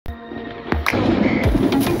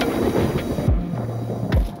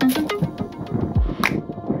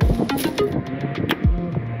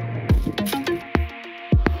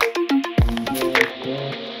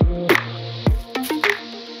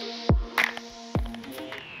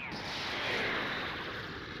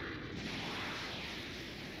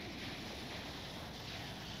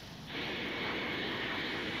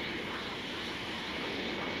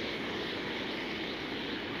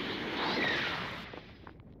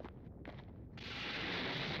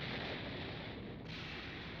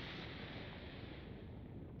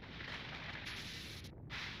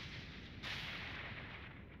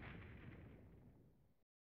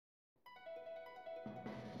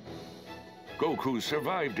Goku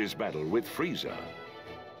survived his battle with Frieza.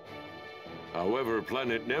 However,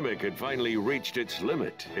 planet Namek had finally reached its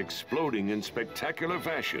limit, exploding in spectacular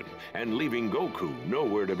fashion and leaving Goku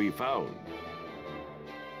nowhere to be found.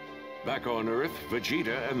 Back on Earth,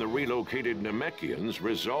 Vegeta and the relocated Namekians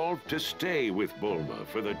resolved to stay with Bulma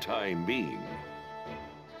for the time being.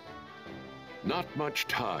 Not much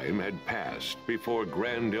time had passed before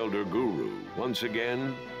Grand Elder Guru once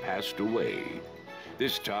again passed away,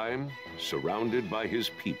 this time surrounded by his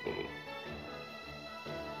people.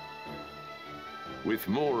 With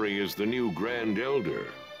Mori as the new Grand Elder,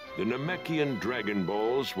 the Namekian Dragon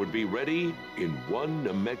Balls would be ready in 1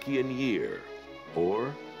 Namekian year,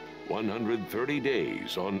 or 130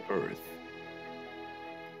 days on Earth.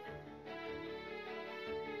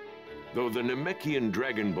 Though the Namekian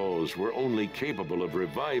Dragon Balls were only capable of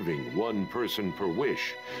reviving 1 person per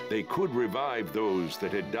wish, they could revive those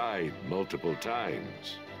that had died multiple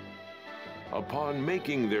times. Upon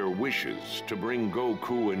making their wishes to bring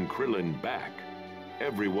Goku and Krillin back,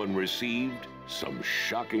 everyone received some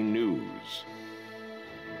shocking news.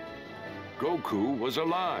 Goku was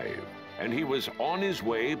alive, and he was on his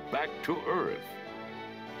way back to Earth.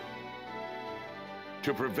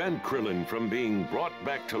 To prevent Krillin from being brought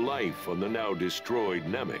back to life on the now destroyed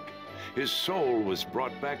Namek, his soul was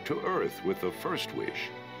brought back to Earth with the first wish,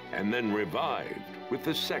 and then revived with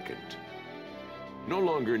the second. No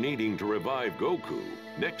longer needing to revive Goku,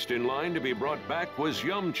 next in line to be brought back was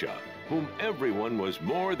Yamcha, whom everyone was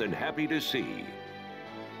more than happy to see.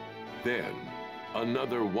 Then,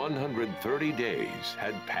 another 130 days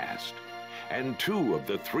had passed, and 2 of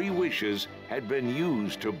the 3 wishes had been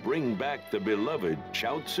used to bring back the beloved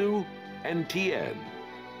Chaozu and Tien.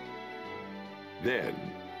 Then,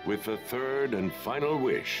 with the 3rd and final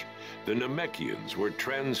wish, the Namekians were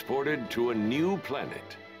transported to a new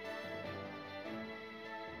planet,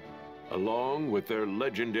 along with their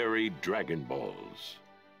legendary Dragon Balls.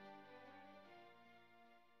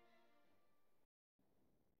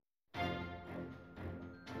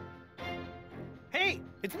 Hey,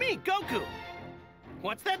 it's me, Goku!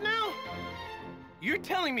 What's that now? You're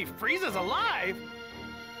telling me Frieza's alive?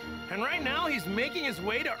 And right now he's making his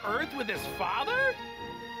way to Earth with his father?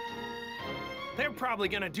 They're probably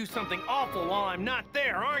gonna do something awful while I'm not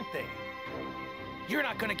there, aren't they? You're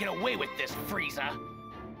not gonna get away with this, Frieza!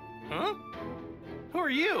 Huh? Who are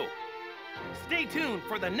you? Stay tuned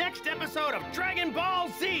for the next episode of Dragon Ball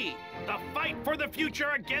Z! The fight for the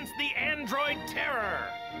future against the android terror!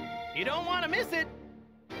 You don't want to miss it!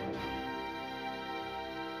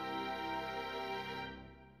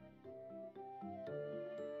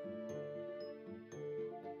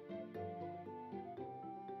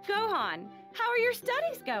 Gohan, how are your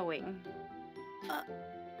studies going?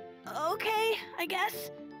 Okay, I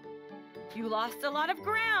guess. You lost a lot of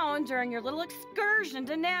ground during your little excursion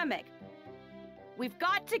to Namek. We've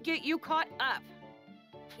got to get you caught up.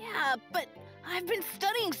 Yeah, but I've been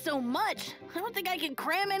studying so much. I don't think I can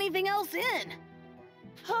cram anything else in.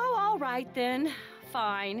 Oh, all right then.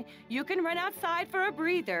 Fine. You can run outside for a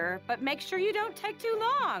breather, but make sure you don't take too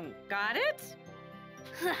long. Got it?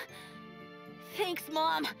 Thanks,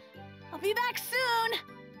 Mom. I'll be back soon.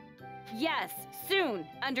 Yes, soon.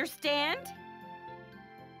 Understand?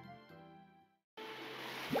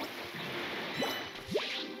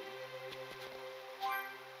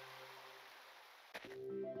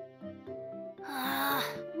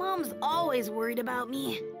 Mom's always worried about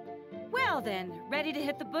me. Well then, ready to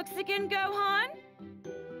hit the books again, Gohan?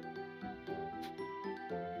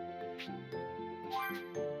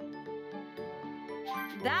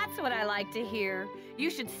 That's what I like to hear. You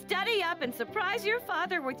should study up and surprise your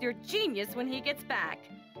father with your genius when he gets back.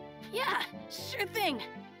 Yeah, sure thing.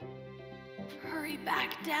 Hurry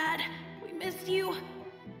back, Dad. We miss you.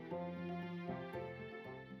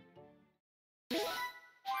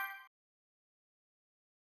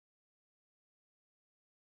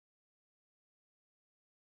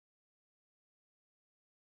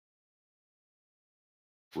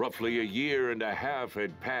 Roughly a year and a half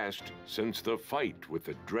had passed since the fight with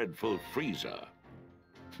the dreadful Frieza.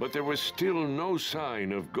 But there was still no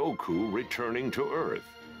sign of Goku returning to Earth.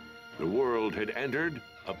 The world had entered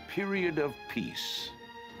a period of peace.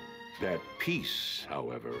 That peace,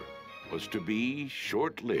 however, was to be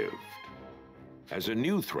short-lived, as a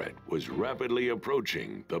new threat was rapidly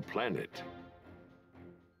approaching the planet.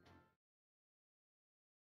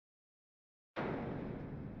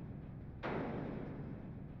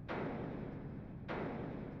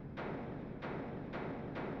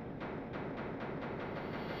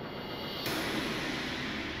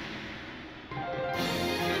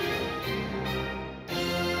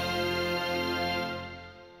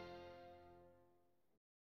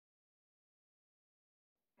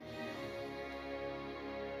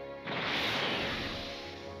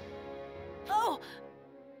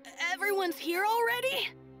 Krillin's here already?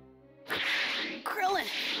 Krillin,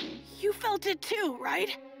 you felt it too,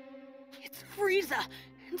 right? It's Frieza,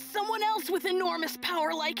 and someone else with enormous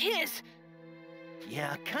power like his.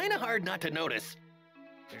 Yeah, kinda hard not to notice.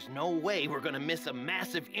 There's no way we're gonna miss a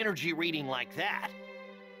massive energy reading like that.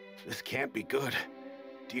 This can't be good.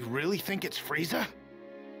 Do you really think it's Frieza?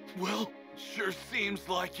 Well, sure seems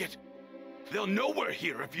like it. They'll know we're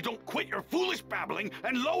here if you don't quit your foolish babbling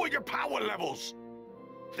and lower your power levels.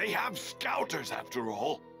 They have scouters, after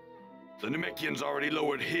all. The Namekian's already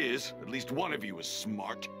lowered his. At least one of you is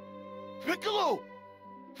smart. Piccolo!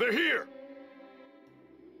 They're here!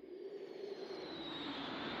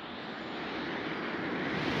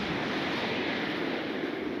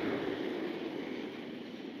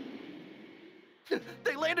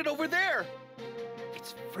 They landed over there!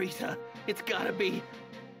 It's Frieza. It's gotta be.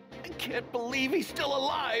 I can't believe he's still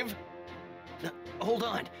alive! Hold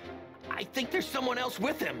on. I think there's someone else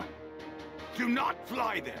with him. Do not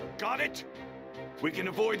fly there, got it? We can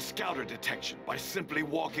avoid scouter detection by simply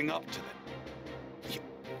walking up to them.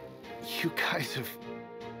 You guys have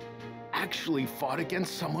actually fought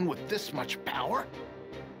against someone with this much power?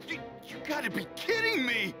 You gotta be kidding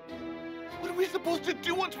me! What are we supposed to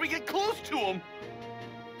do once we get close to him?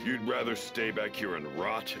 You'd rather stay back here and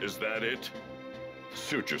rot, is that it?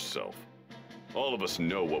 Suit yourself. All of us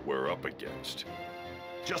know what we're up against.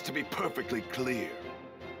 Just to be perfectly clear,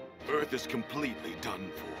 Earth is completely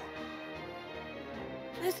done for.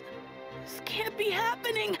 This can't be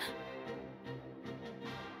happening.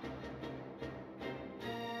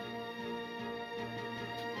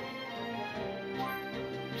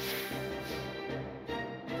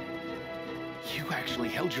 You actually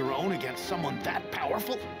held your own against someone that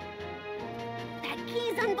powerful? That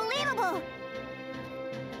key's unbelievable!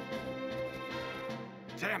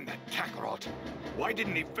 Damn that Kakarot! Why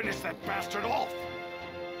didn't he finish that bastard off?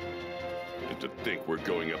 And to think we're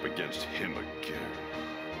going up against him again.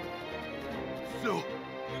 So,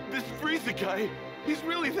 this Frieza guy, he's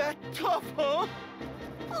really that tough, huh?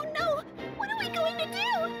 Oh no! What are we going to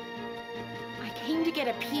do? I came to get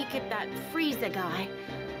a peek at that Frieza guy.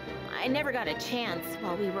 I never got a chance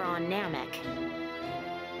while we were on Namek.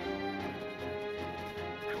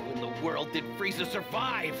 How in the world did Frieza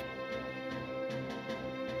survive?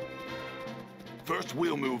 First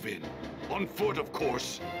we'll move in. On foot, of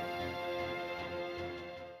course.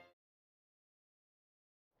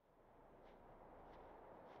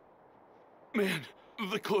 Man,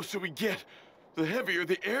 the closer we get, the heavier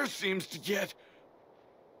the air seems to get.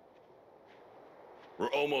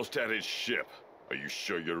 We're almost at his ship. Are you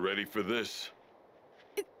sure you're ready for this?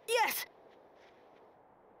 Yes!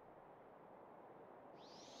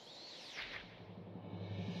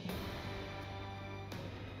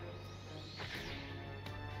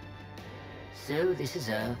 So this is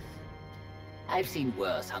Earth. I've seen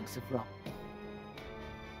worse hunks of rock.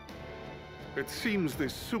 It seems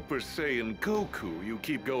this Super Saiyan Goku you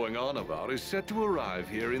keep going on about is set to arrive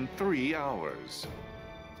here in 3 hours.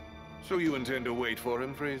 So you intend to wait for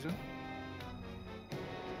him, Frieza?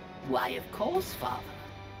 Why, of course, Father.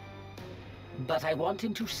 But I want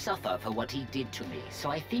him to suffer for what he did to me,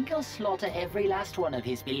 so I think I'll slaughter every last one of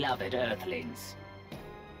his beloved Earthlings.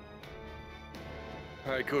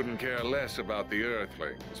 I couldn't care less about the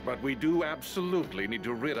Earthlings, but we do absolutely need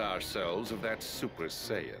to rid ourselves of that Super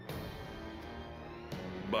Saiyan.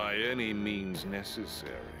 By any means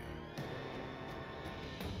necessary.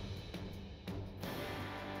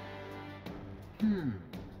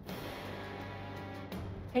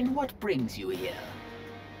 And what brings you here,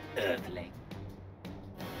 Earthling?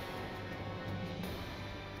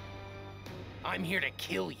 I'm here to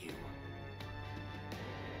kill you.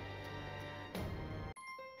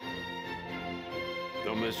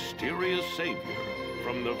 The mysterious savior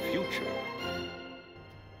from the future.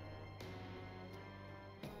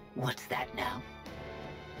 What's that now?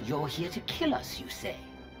 You're here to kill us, you say?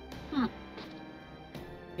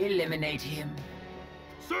 Eliminate him.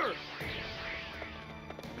 Sir!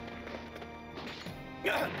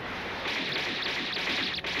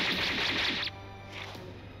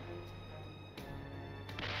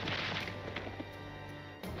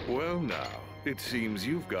 Well now, it seems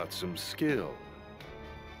you've got some skill.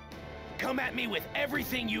 Come at me with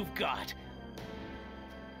everything you've got.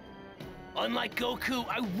 Unlike Goku,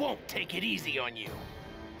 I won't take it easy on you.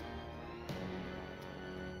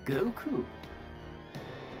 Goku?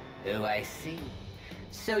 Oh, I see.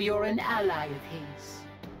 So you're an ally of his.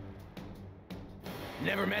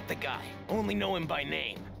 Never met the guy, only know him by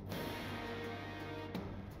name.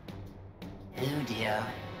 Oh dear.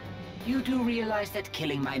 You do realize that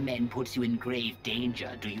killing my men puts you in grave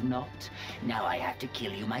danger, do you not? Now I have to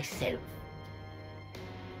kill you myself.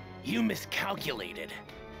 You miscalculated.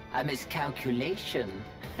 A miscalculation?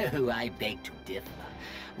 Oh, I beg to differ.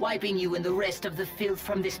 Wiping you and the rest of the filth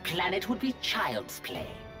from this planet would be child's play.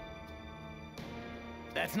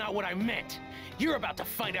 That's not what I meant. You're about to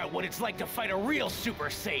find out what it's like to fight a real Super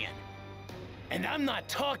Saiyan. And I'm not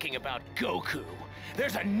talking about Goku.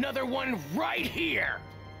 There's another one right here!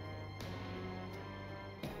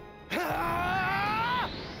 Ah!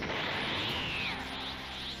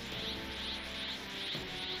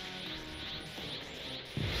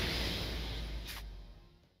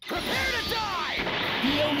 Prepare to die!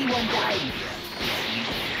 The only one dying here.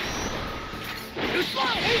 Too slow!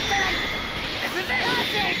 Ethan! This is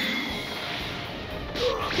it!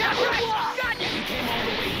 Yeah, right! Got you! You came all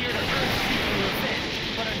the way here to Earth seeking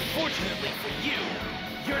revenge, but unfortunately for you,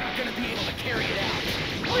 you're not gonna be able to carry it out.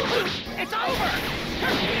 It's over!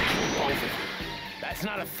 That's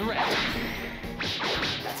not a threat.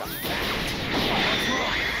 That's a fact. What's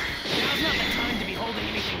wrong? Now's not the time to be holding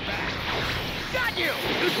anything back. Got you!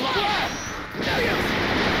 Too slow! No use!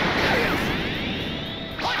 No use!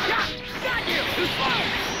 Got you! Too slow!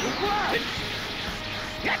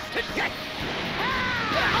 Get!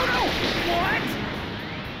 Oh no! What?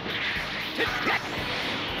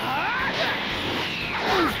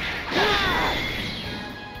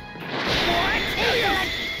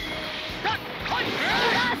 What?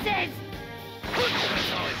 Losses!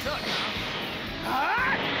 That's all it took,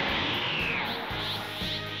 huh?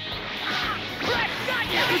 Got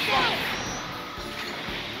you!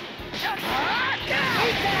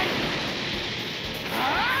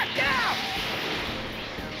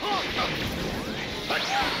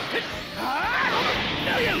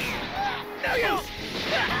 No use! No use!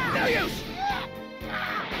 No use!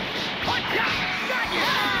 Got you!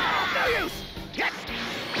 No use!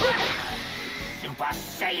 Super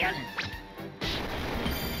Saiyan!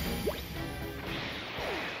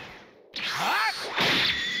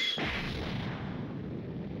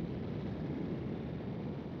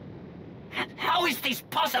 How is this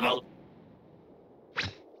possible?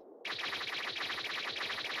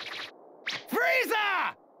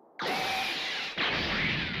 Frieza!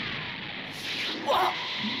 What?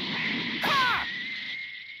 Ha!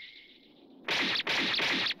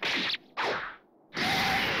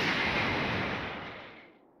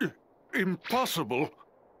 Impossible.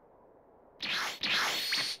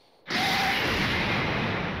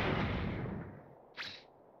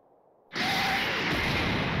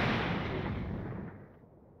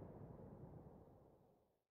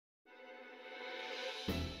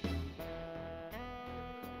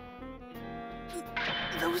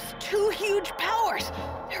 Those two huge powers,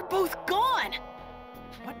 they're both gone.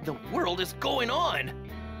 What in the world is going on?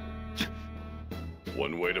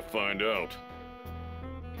 One way to find out.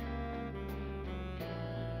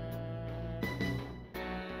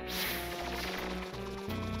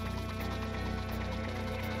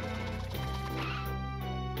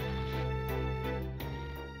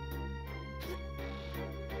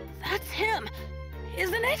 That's him,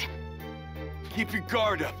 isn't it? Keep your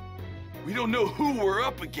guard up. We don't know who we're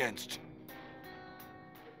up against.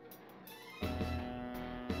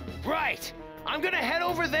 Right! I'm gonna head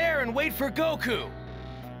over there and wait for Goku.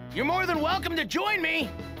 You're more than welcome to join me.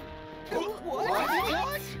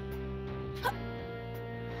 What?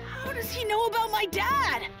 How does he know about my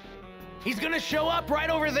dad? He's gonna show up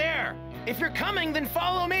right over there. If you're coming, then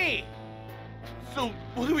follow me. So,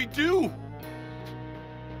 what do we do?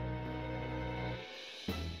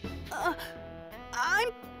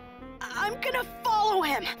 I'm gonna follow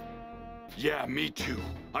him. Yeah, me too.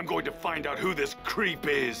 I'm going to find out who this creep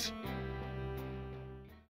is.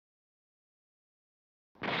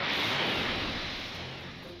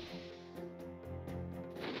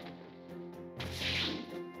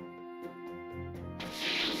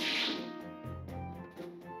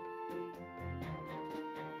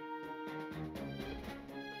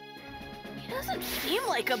 He doesn't seem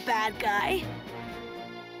like a bad guy.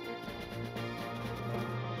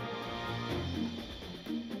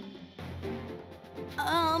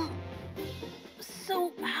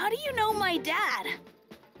 So how do you know my dad?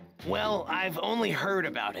 Well, I've only heard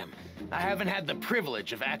about him. I haven't had the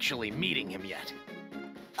privilege of actually meeting him yet.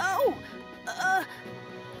 Oh,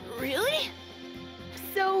 really?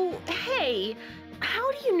 So, hey,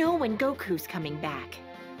 how do you know when Goku's coming back?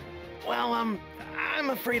 Well, I'm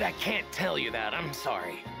afraid I can't tell you that. I'm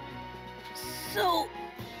sorry. So,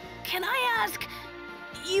 can I ask,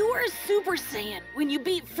 you were a Super Saiyan when you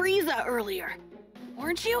beat Frieza earlier,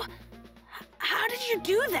 weren't you? How did you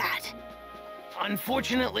do that?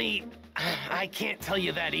 Unfortunately, I can't tell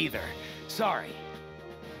you that either. Sorry.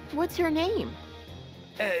 What's your name?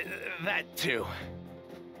 That too.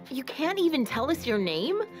 You can't even tell us your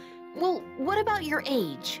name? Well, what about your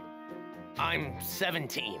age? I'm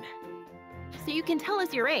 17. So you can tell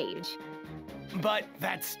us your age. But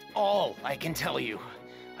that's all I can tell you.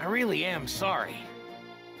 I really am sorry.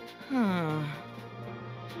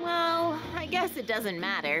 Well, I guess it doesn't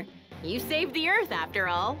matter. You saved the Earth after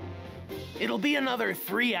all. It'll be another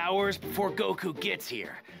 3 hours before Goku gets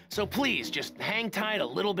here. So please, just hang tight a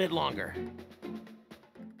little bit longer.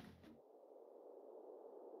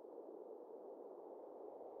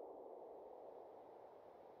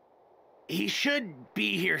 He should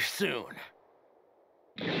be here soon.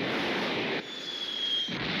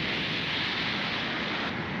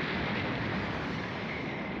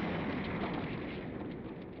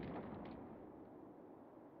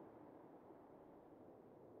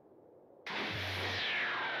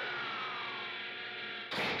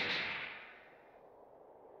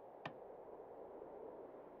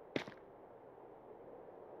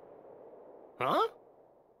 Huh?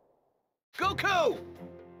 Goku!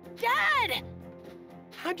 Dad!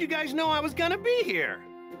 How'd you guys know I was gonna be here?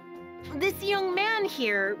 This young man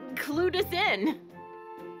here clued us in.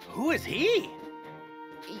 Who is he?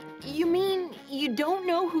 You mean you don't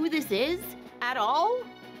know who this is? At all?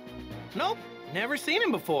 Nope, never seen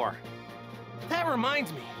him before. That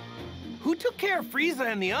reminds me. Who took care of Frieza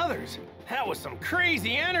and the others? That was some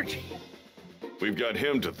crazy energy. We've got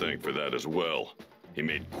him to thank for that as well. He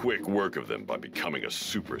made quick work of them by becoming a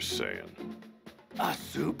Super Saiyan. A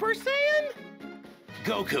Super Saiyan?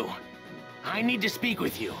 Goku, I need to speak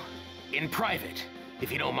with you. In private, if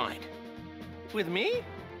you don't mind. With me?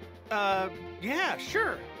 Yeah,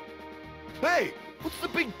 sure. Hey, what's the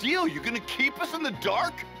big deal? You gonna keep us in the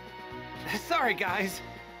dark? Sorry, guys.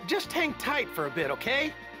 Just hang tight for a bit,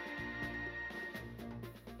 okay?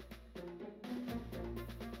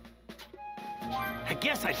 I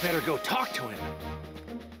guess I'd better go talk to him.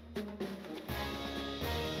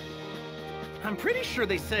 I'm pretty sure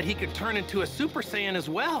they said he could turn into a Super Saiyan as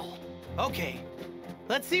well. Okay,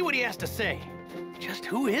 let's see what he has to say. Just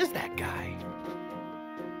who is that guy?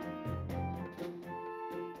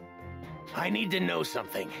 I need to know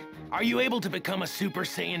something. Are you able to become a Super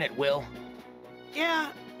Saiyan at will?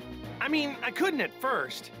 Yeah, I mean, I couldn't at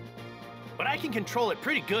first, but I can control it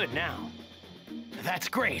pretty good now. That's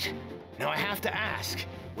great. Now I have to ask,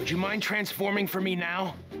 would you mind transforming for me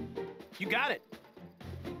now? You got it.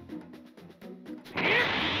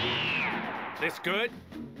 This good?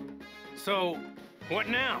 So, what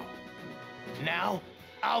now? Now,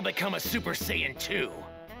 I'll become a Super Saiyan 2.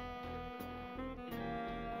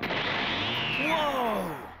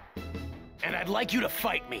 Whoa! And I'd like you to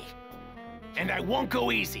fight me. And I won't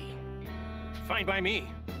go easy. Fine by me.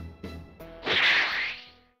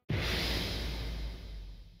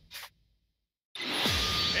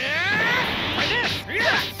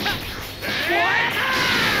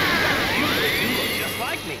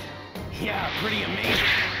 Yeah, pretty amazing.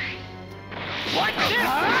 What? Take this!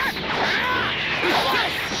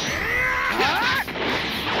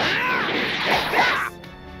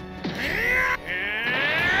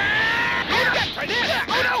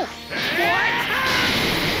 Oh no! What?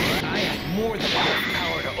 I have more than enough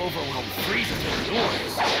power to overwhelm Frieza's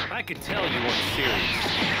yours. I could tell you weren't serious.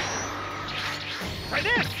 Try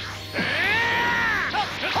this! What?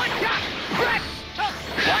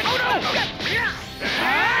 Oh no!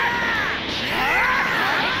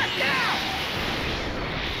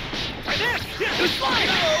 Try this! You slide!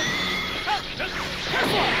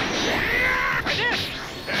 Careful! Try this!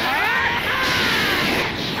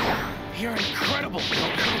 You're incredible,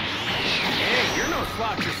 Goku. Hey, you're no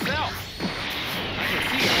slouch yourself. I can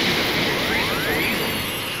see how you defeated Frieza so easily.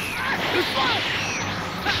 You slide!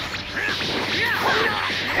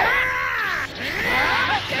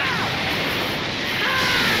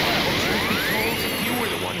 Truth be told, you were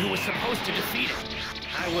the one who was supposed to defeat it.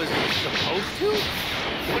 I was supposed to?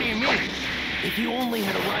 What do you mean? If you only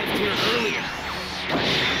had arrived here earlier. For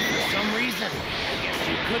some reason, I guess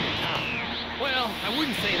you couldn't come. Well, I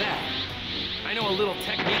wouldn't say that. I know a little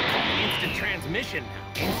technique called instant transmission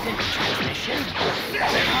now. Instant transmission?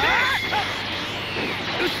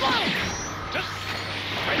 Too slow!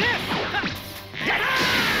 Try this!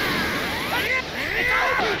 It's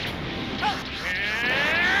over!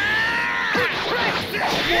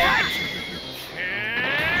 What?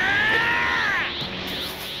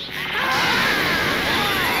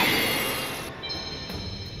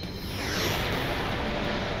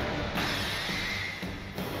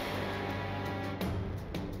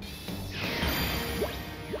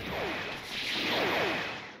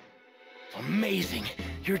 amazing.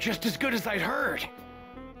 You're just as good as I'd heard.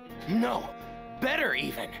 No, better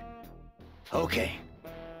even. Okay,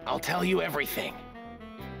 I'll tell you everything.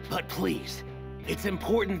 But please, it's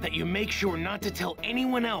important that you make sure not to tell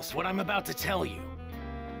anyone else what I'm about to tell you.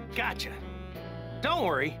 Gotcha. Don't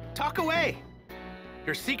worry, talk away.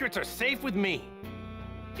 Your secrets are safe with me.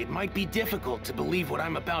 It might be difficult to believe what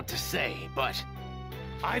I'm about to say, but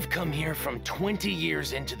I've come here from 20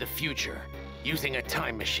 years into the future using a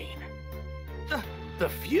time machine. The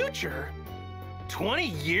future? 20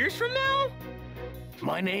 years from now?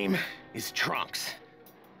 My name is Trunks.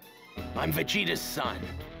 I'm Vegeta's son.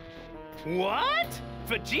 What?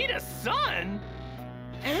 Vegeta's son?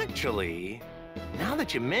 Actually, now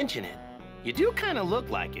that you mention it, you do kind of look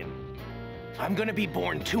like him. I'm gonna be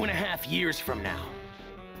born 2.5 years from now.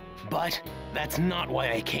 But that's not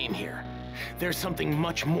why I came here. There's something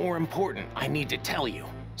much more important I need to tell you,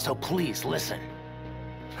 so please listen.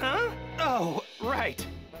 Huh? Oh, right.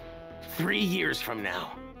 3 years from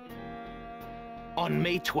now, on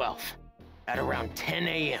May 12th, at around 10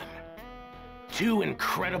 a.m., 2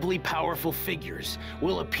 incredibly powerful figures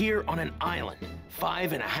will appear on an island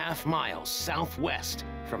 5.5 miles southwest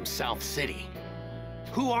from South City.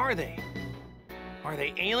 Who are they? Are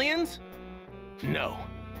they aliens? No.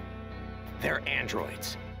 They're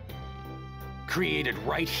androids. Created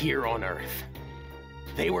right here on Earth.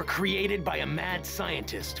 They were created by a mad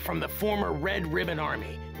scientist from the former Red Ribbon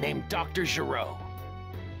Army named Dr. Gero.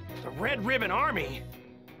 The Red Ribbon Army?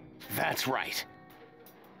 That's right.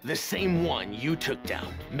 The same one you took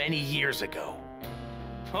down many years ago.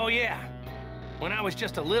 Oh yeah, when I was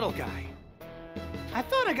just a little guy. I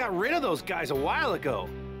thought I got rid of those guys a while ago.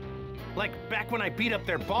 Like back when I beat up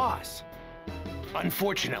their boss.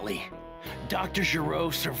 Unfortunately, Dr. Gero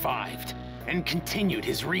survived and continued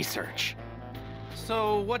his research.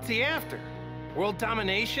 So what's he after? World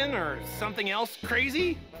domination or something else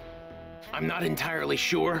crazy? I'm not entirely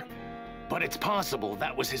sure, but it's possible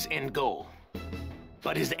that was his end goal.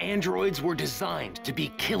 But his androids were designed to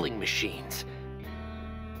be killing machines.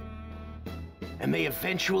 And they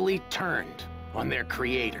eventually turned on their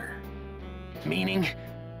creator. Meaning,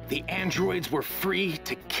 the androids were free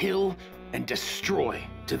to kill and destroy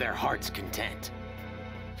to their heart's content.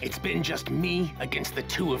 It's been just me against the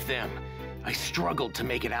 2 of them. I struggled to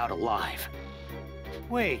make it out alive.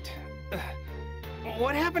 Wait,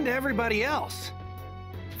 what happened to everybody else?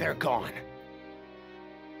 They're gone.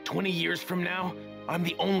 20 years from now, I'm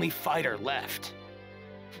the only fighter left.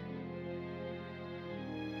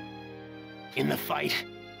 In the fight,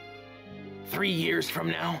 3 years from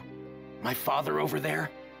now, my father over there,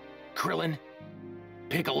 Krillin,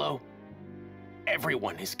 Piccolo,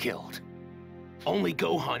 everyone is killed. Only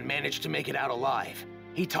Gohan managed to make it out alive.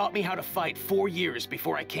 He taught me how to fight 4 years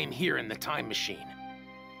before I came here in the time machine.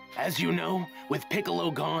 As you know, with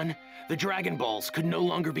Piccolo gone, the Dragon Balls could no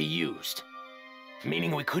longer be used.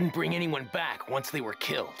 Meaning we couldn't bring anyone back once they were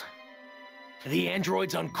killed. The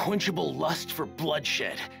android's unquenchable lust for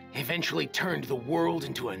bloodshed eventually turned the world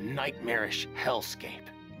into a nightmarish hellscape.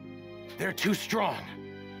 They're too strong.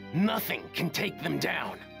 Nothing can take them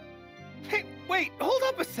down. Hey, wait, hold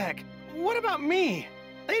up a sec. What about me?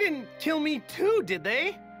 They didn't kill me too, did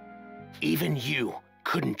they? Even you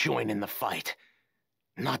couldn't join in the fight.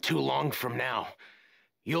 Not too long from now,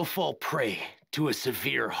 you'll fall prey to a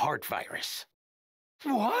severe heart virus.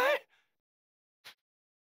 What?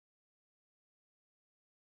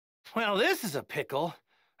 Well, this is a pickle.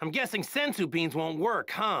 I'm guessing senzu beans won't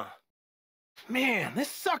work, huh? Man, this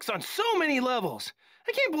sucks on so many levels.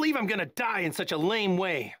 I can't believe I'm gonna die in such a lame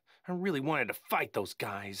way. I really wanted to fight those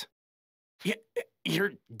guys.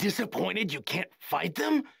 You're disappointed you can't fight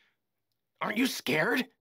them? Aren't you scared?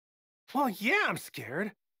 Well, yeah, I'm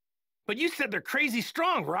scared. But you said they're crazy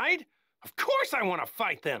strong, right? Of course I want to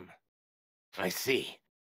fight them. I see.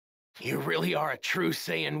 You really are a true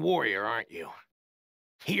Saiyan warrior, aren't you?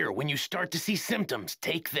 Here, when you start to see symptoms,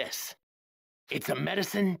 take this. It's a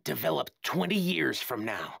medicine developed 20 years from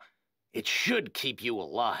now. It should keep you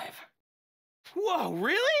alive. Whoa,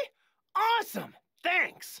 really? Awesome!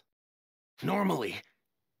 Thanks! Normally,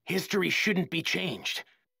 history shouldn't be changed.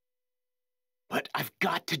 But I've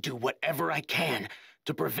got to do whatever I can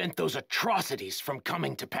to prevent those atrocities from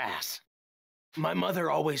coming to pass. My mother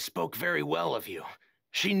always spoke very well of you.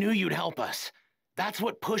 She knew you'd help us. That's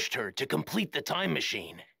what pushed her to complete the time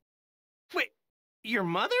machine. Wait, your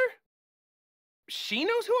mother? She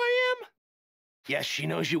knows who I am? Yes, she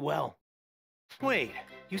knows you well. Wait,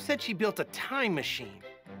 you said she built a time machine.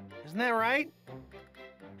 Isn't that right?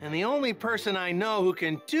 And the only person I know who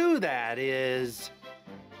can do that is...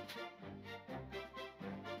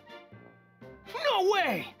 No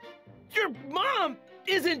way! Your mom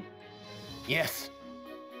isn't... Yes,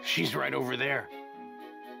 she's right over there.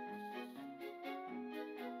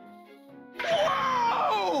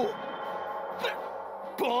 Whoa!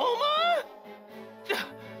 Bulma?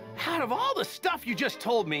 Out of all the stuff you just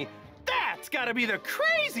told me, that's gotta be the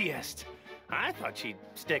craziest! I thought she'd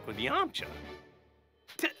stick with Yamcha.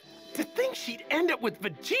 To think she'd end up with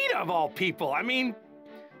Vegeta of all people, I mean,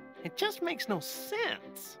 it just makes no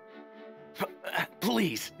sense.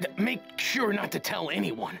 Please, make sure not to tell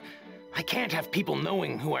anyone. I can't have people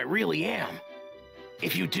knowing who I really am.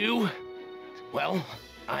 If you do, well,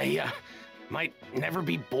 I might never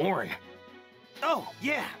be born. Oh,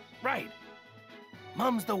 yeah, right.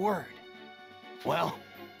 Mum's the word. Well,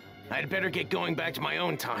 I'd better get going back to my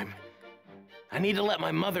own time. I need to let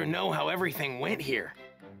my mother know how everything went here.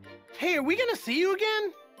 Hey, are we gonna see you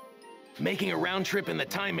again? Making a round trip in the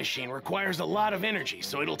time machine requires a lot of energy,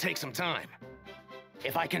 so it'll take some time.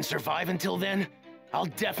 If I can survive until then, I'll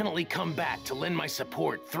definitely come back to lend my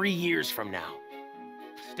support 3 years from now.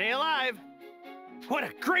 Stay alive! What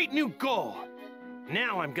a great new goal!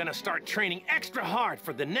 Now I'm gonna start training extra hard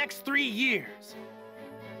for the next 3 years.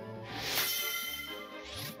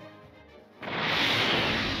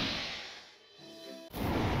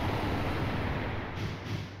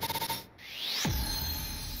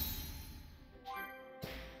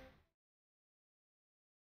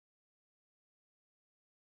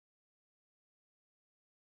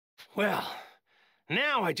 Well,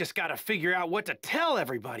 now I just gotta figure out what to tell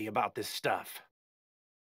everybody about this stuff.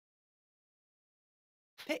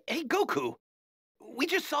 Hey, Goku! We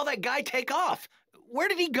just saw that guy take off. Where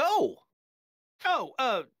did he go?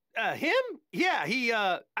 Oh, him?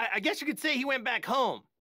 Yeah, I guess you could say he went back home.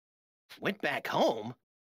 Went back home?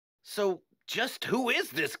 So, just who is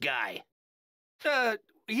this guy? Well,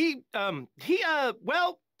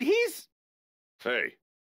 he's... Hey,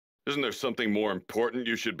 isn't there something more important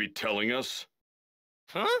you should be telling us?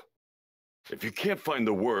 Huh? If you can't find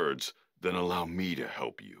the words, then allow me to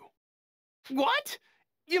help you. What?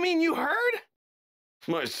 You mean you heard?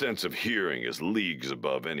 My sense of hearing is leagues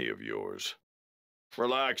above any of yours.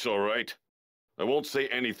 Relax, all right? I won't say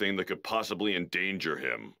anything that could possibly endanger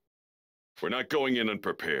him. We're not going in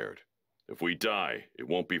unprepared. If we die, it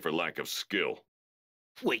won't be for lack of skill.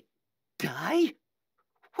 Wait, die?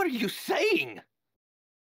 What are you saying?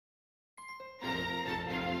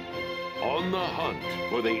 On the hunt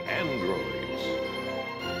for the androids.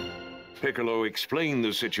 Piccolo explained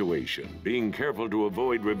the situation, being careful to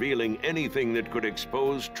avoid revealing anything that could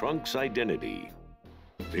expose Trunks' identity.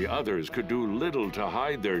 The others could do little to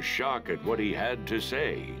hide their shock at what he had to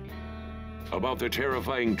say about the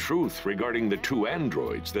terrifying truth regarding the 2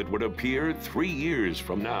 androids that would appear 3 years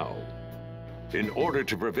from now. In order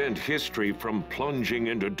to prevent history from plunging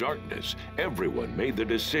into darkness, everyone made the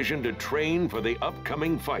decision to train for the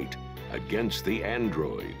upcoming fight against the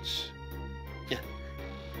androids.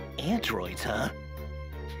 Androids, huh?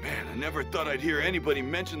 Man, I never thought I'd hear anybody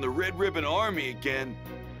mention the Red Ribbon Army again.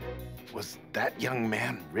 Was that young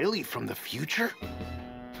man really from the future?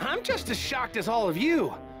 I'm just as shocked as all of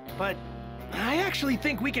you, but I actually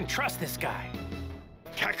think we can trust this guy.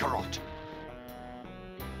 Kakarot!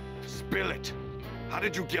 Spill it! How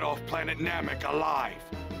did you get off planet Namek alive?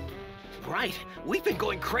 Right. We've been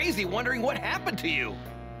going crazy wondering what happened to you.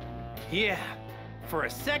 Yeah, for a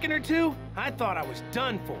second or two, I thought I was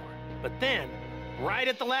done for. But then, right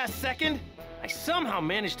at the last second, I somehow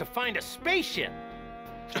managed to find a spaceship.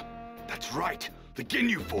 That's right, the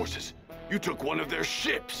Ginyu forces. You took one of their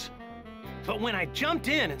ships. But when I jumped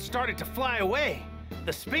in and started to fly away,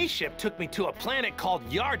 the spaceship took me to a planet called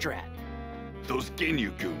Yardrat. Those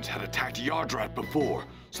Ginyu goons had attacked Yardrat before,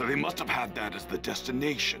 so they must have had that as the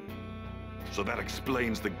destination. So that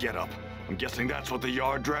explains the getup. I'm guessing that's what the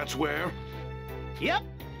Yardrats wear? Yep,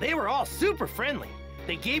 they were all super friendly.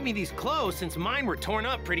 They gave me these clothes since mine were torn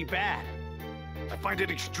up pretty bad. I find it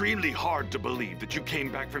extremely hard to believe that you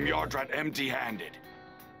came back from Yardrat empty-handed.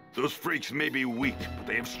 Those freaks may be weak, but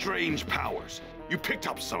they have strange powers. You picked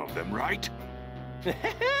up some of them, right?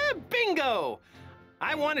 Bingo!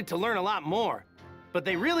 I wanted to learn a lot more, but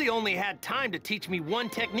they really only had time to teach me one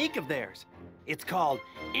technique of theirs. It's called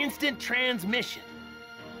instant transmission.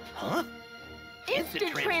 Huh?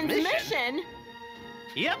 Instant transmission?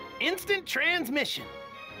 Yep, instant transmission.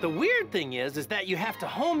 The weird thing is that you have to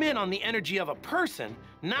home in on the energy of a person,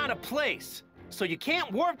 not a place. So you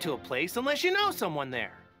can't warp to a place unless you know someone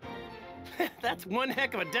there. That's one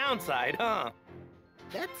heck of a downside, huh?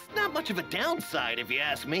 That's not much of a downside, if you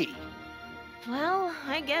ask me. Well,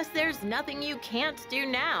 I guess there's nothing you can't do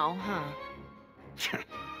now, huh?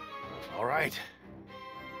 All right.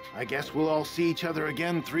 I guess we'll all see each other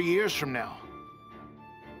again 3 years from now.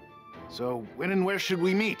 So, when and where should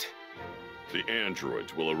we meet? The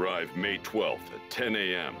androids will arrive May 12th at 10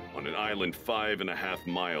 a.m. on an island 5.5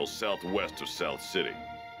 miles southwest of South City.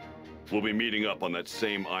 We'll be meeting up on that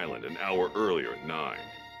same island an hour earlier at 9.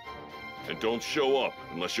 And don't show up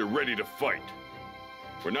unless you're ready to fight.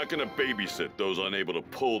 We're not gonna babysit those unable to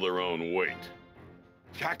pull their own weight.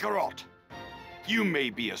 Kakarot, you may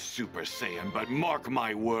be a Super Saiyan, but mark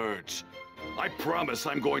my words. I promise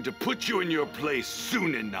I'm going to put you in your place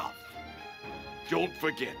soon enough. Don't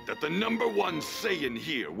forget that the #1 Saiyan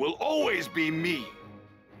here will always be me.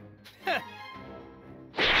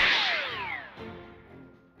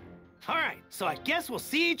 All right, so I guess we'll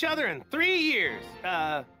see each other in 3 years.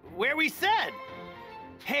 Where we said.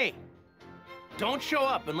 Hey, don't show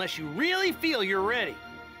up unless you really feel you're ready.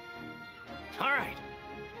 All right,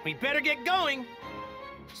 we better get going.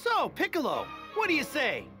 So, Piccolo, what do you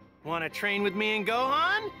say? Want to train with me and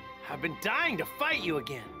Gohan? I've been dying to fight you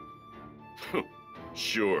again.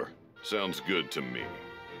 Sure, sounds good to me.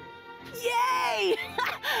 Yay!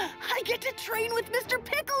 I get to train with Mr.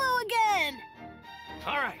 Piccolo again!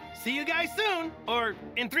 All right, see you guys soon, or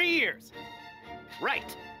in 3 years.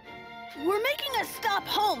 Right. We're making a stop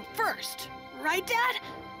home first, right, Dad?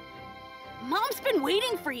 Mom's been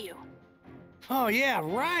waiting for you. Oh, yeah,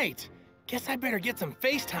 right. Guess I better get some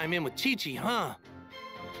FaceTime in with Chi-Chi, huh?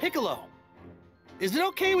 Piccolo, is it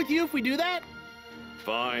okay with you if we do that?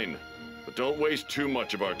 Fine, but don't waste too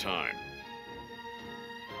much of our time.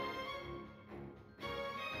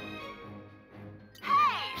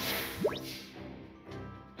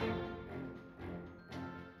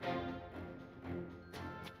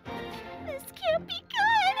 This can't be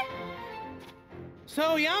good!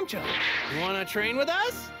 So, Yamcha, you wanna train with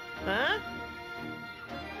us? Huh?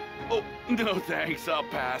 Oh, no thanks, I'll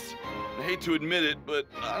pass. I hate to admit it, but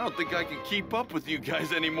I don't think I can keep up with you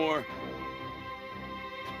guys anymore.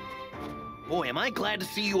 Boy, am I glad to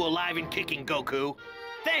see you alive and kicking, Goku.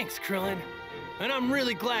 Thanks, Krillin. And I'm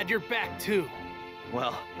really glad you're back, too.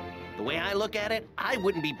 Well, the way I look at it, I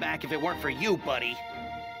wouldn't be back if it weren't for you, buddy.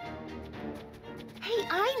 Hey,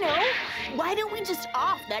 I know! Why don't we just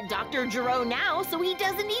off that Dr. Gero now so he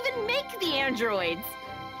doesn't even make the androids?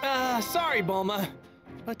 Sorry, Bulma.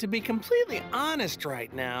 But to be completely honest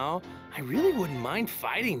right now, I really wouldn't mind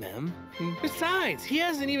fighting them. Besides, he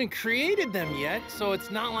hasn't even created them yet, so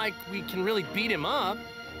it's not like we can really beat him up.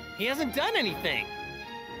 He hasn't done anything.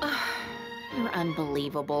 You're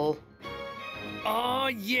unbelievable. Oh,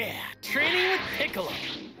 yeah, training with Piccolo.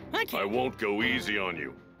 I won't go easy on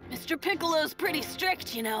you. Mr. Piccolo's pretty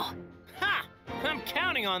strict, you know. Ha! I'm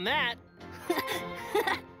counting on that.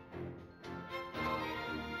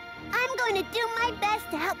 I'm going to do my best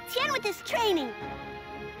to help Tien with his training.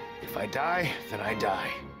 If I die, then I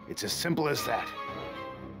die. It's as simple as that.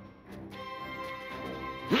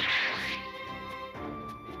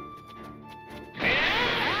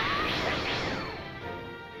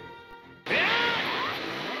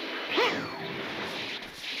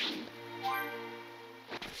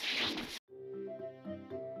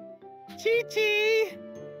 Chi-Chi!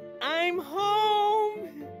 I'm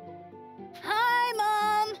home! Hi,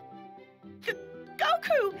 Mom!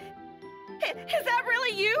 Goku! Is that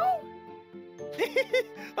really you?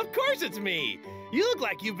 Of course it's me! You look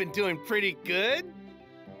like you've been doing pretty good.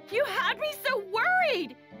 You had me so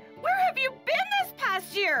worried! Where have you been this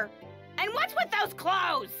past year? And what's with those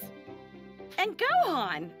clothes? And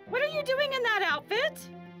Gohan, what are you doing in that outfit?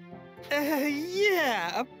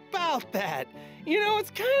 Yeah, about that. You know, it's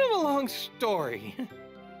kind of a long story.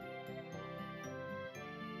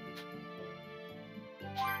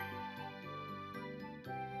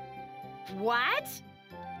 What?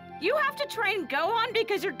 You have to train Gohan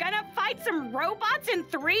because you're gonna fight some robots in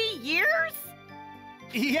 3 years?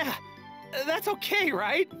 Yeah, that's okay,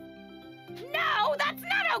 right? No, that's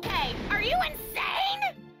not okay! Are you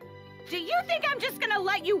insane? Do you think I'm just gonna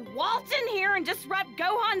let you waltz in here and disrupt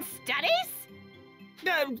Gohan's studies?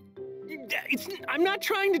 I'm not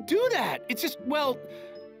trying to do that. It's just, well,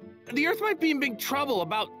 the Earth might be in big trouble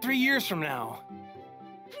about 3 years from now.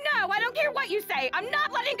 No, I don't care what you say. I'm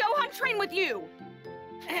not letting Gohan train with you.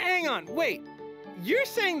 Hang on, wait. You're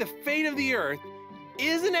saying the fate of the Earth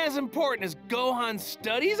isn't as important as Gohan's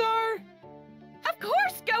studies are? Of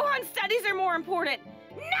course Gohan's studies are more important.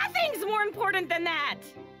 Nothing's more important than that.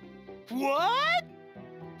 What?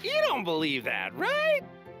 You don't believe that, right?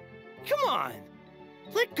 Come on.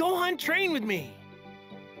 Let Gohan train with me.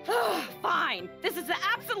 Fine. This is the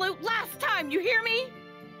absolute last time, you hear me?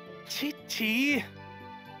 Chi-Chi.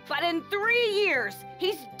 But in 3 years,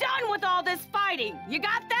 he's done with all this fighting. You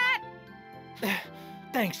got that?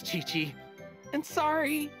 Thanks, Chi-Chi. And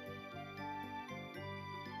sorry.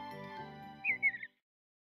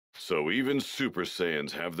 So even Super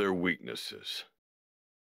Saiyans have their weaknesses.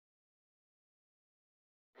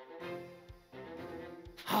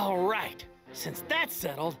 All right. Since that's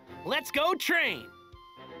settled, let's go train.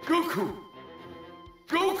 Goku!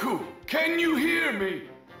 Goku! Can you hear me?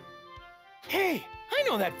 Hey, I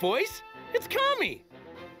know that voice. It's Kami.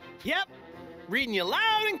 Yep, reading you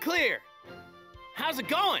loud and clear. How's it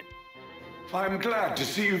going? I'm glad to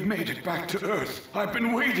see you've made it back to Earth. I've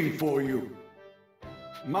been waiting for you.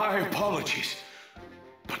 My apologies,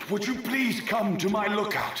 but would you please come to my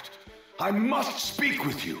lookout? I must speak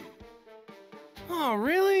with you. Oh,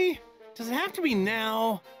 really? Does it have to be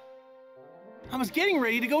now? I was getting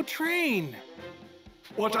ready to go train.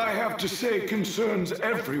 What I have to say concerns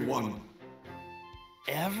everyone.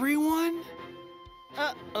 Everyone?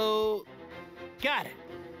 Uh-oh. Got it.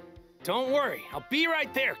 Don't worry, I'll be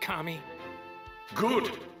right there, Kami.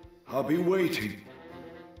 Good. I'll be waiting.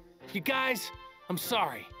 You guys, I'm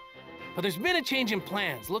sorry, but there's been a change in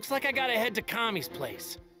plans. Looks like I gotta head to Kami's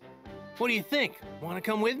place. What do you think? Wanna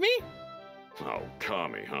come with me? Oh,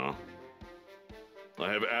 Kami, huh?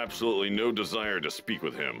 I have absolutely no desire to speak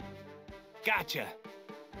with him. Gotcha.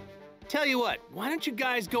 Tell you what, why don't you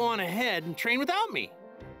guys go on ahead and train without me?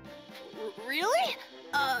 Really?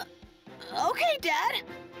 Okay, Dad.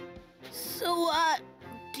 So,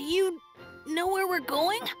 do you know where we're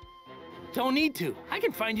going? Don't need to. I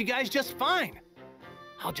can find you guys just fine.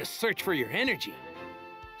 I'll just search for your energy.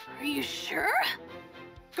 Are you sure?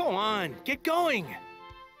 Go on, get going.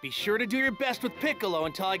 Be sure to do your best with Piccolo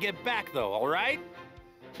until I get back, though, all right?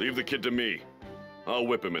 Leave the kid to me. I'll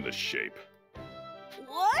whip him into shape.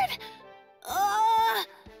 What?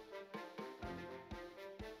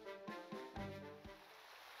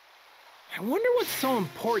 I wonder what's so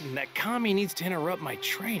important that Kami needs to interrupt my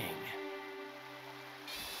training.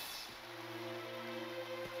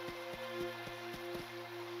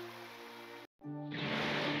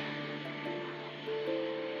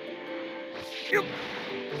 Yep.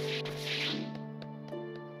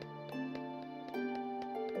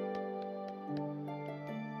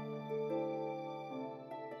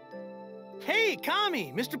 Hey,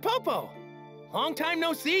 Kami, Mr. Popo. Long time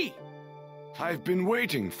no see. I've been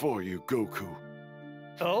waiting for you, Goku.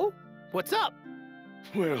 Oh? What's up?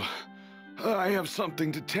 Well, I have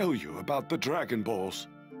something to tell you about the Dragon Balls.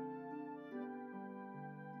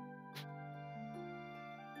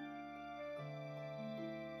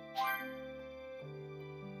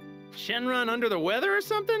 Shenron under the weather or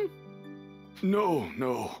something?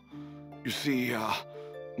 No. You see,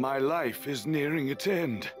 my life is nearing its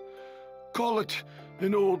end. Call it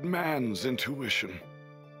an old man's intuition.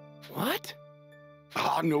 What?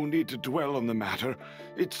 No need to dwell on the matter.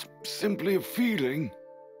 It's simply a feeling.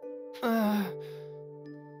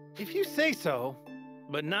 If you say so.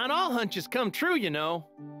 But not all hunches come true, you know.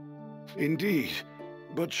 Indeed.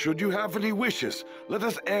 But should you have any wishes, let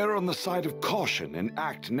us err on the side of caution and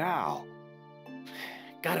act now.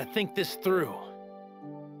 Gotta think this through.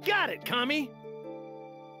 Got it, Kami!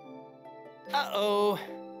 Uh-oh.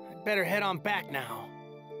 I'd better head on back now.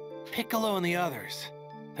 Piccolo and the others.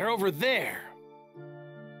 They're over there.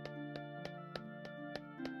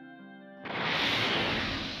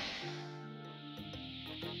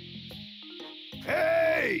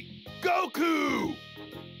 Hey! Goku!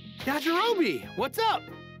 Yajirobe, what's up?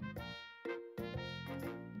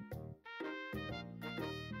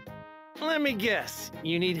 Let me guess,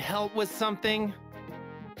 you need help with something?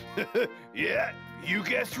 Yeah, you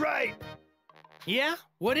guessed right. Yeah?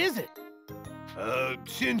 What is it?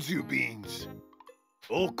 Shinzu beans.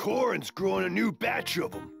 Old Korin's growing a new batch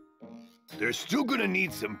of them. They're still gonna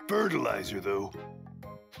need some fertilizer, though.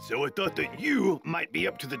 So I thought that you might be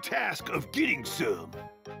up to the task of getting some.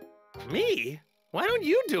 Me? Why don't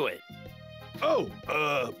you do it? Oh,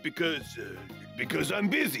 because I'm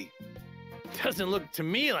busy. Doesn't look to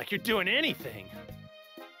me like you're doing anything.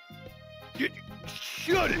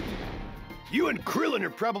 Shut it! You and Krillin are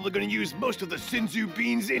probably gonna use most of the Shinzu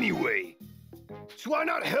beans anyway. So why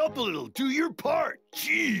not help a little? Do your part.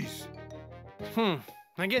 Jeez.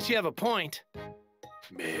 I guess you have a point.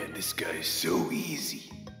 Man, this guy's so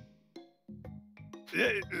easy.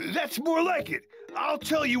 That's more like it. I'll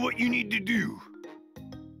tell you what you need to do.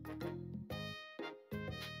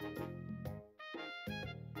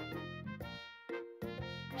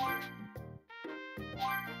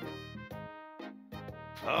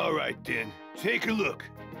 All right, then. Take a look.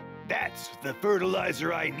 That's the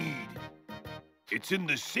fertilizer I need. It's in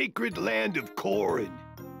the sacred land of Korin.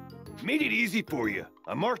 Made it easy for you.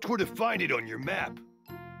 I marked where to find it on your map.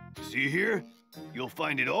 See here? You'll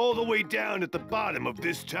find it all the way down at the bottom of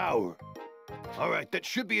this tower. All right, that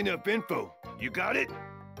should be enough info. You got it?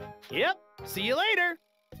 Yep. See you later.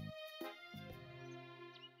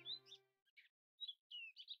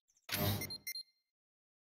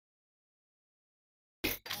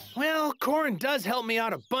 Well, Korin does help me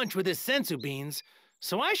out a bunch with his sensu beans,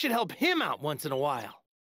 so I should help him out once in a while.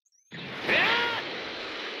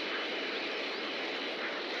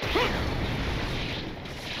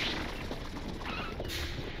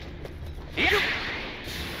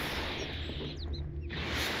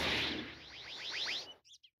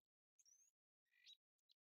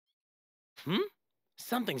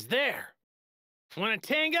 Something's there. Want a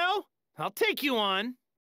tango? I'll take you on.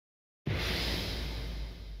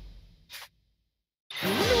 I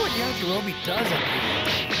wonder what Yajirobe does up here.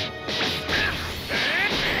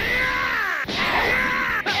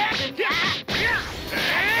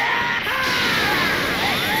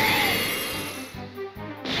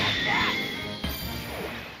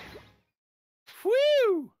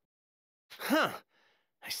 Whew! Huh.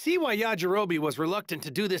 I see why Yajirobe was reluctant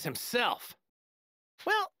to do this himself.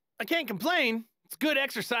 Well, I can't complain. It's good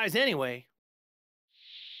exercise anyway.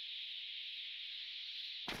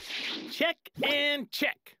 Check and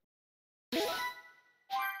check.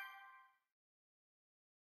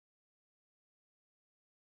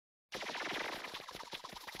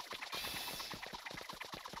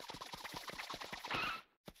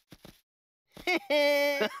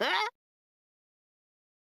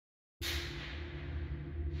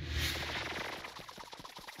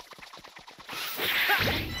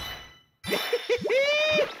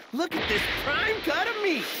 Look at this prime cut of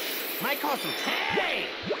meat. Might cost some hey!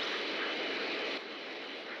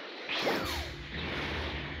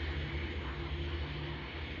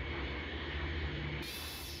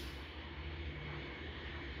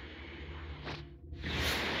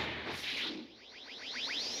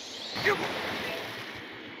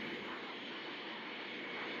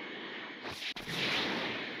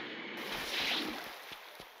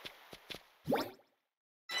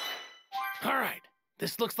 All right,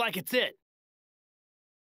 this looks like it's it.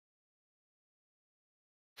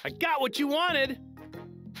 I got what you wanted.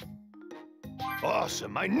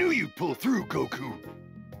 Awesome. I knew you'd pull through, Goku.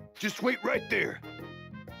 Just wait right there.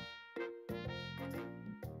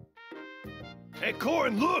 Hey,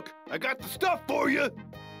 Korin, look! I got the stuff for you!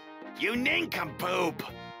 You nincompoop!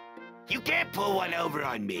 You can't pull one over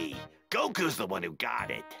on me. Goku's the one who got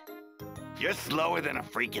it. You're slower than a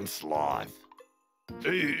freaking sloth.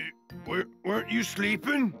 Hey, weren't you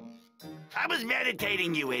sleeping? I was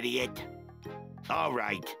meditating, you idiot. All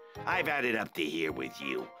right, I've had it up to here with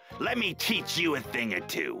you. Let me teach you a thing or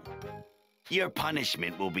two. Your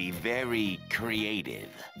punishment will be very creative.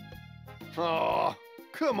 Aw,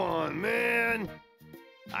 come on, man.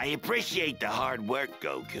 I appreciate the hard work,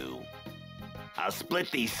 Goku. I'll split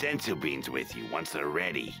these sensu beans with you once they're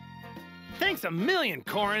ready. Thanks a million,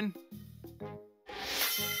 Korin.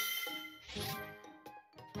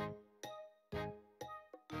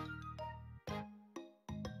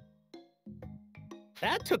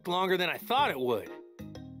 That took longer than I thought it would.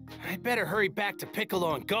 I'd better hurry back to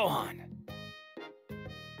Piccolo and Gohan.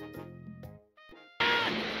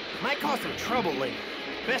 Might cause some trouble later.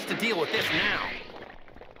 Best to deal with this now.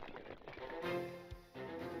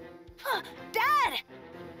 Dad!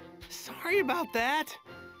 Sorry about that.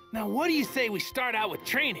 Now what do you say we start out with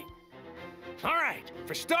training? All right,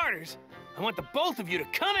 for starters, I want the both of you to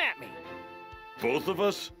come at me. Both of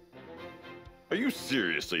us? Are you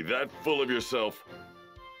seriously that full of yourself?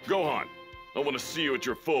 Gohan, I want to see you at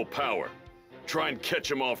your full power. Try and catch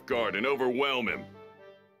him off guard and overwhelm him.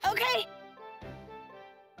 Okay.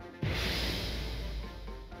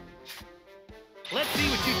 Let's see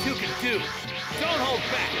what you two can do. Don't hold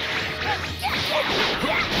back.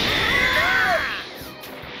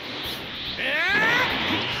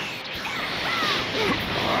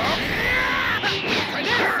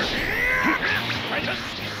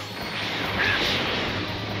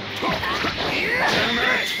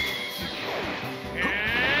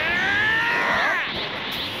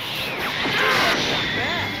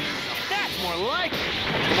 That's more like it.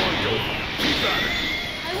 Come on, Goku. Keep at it.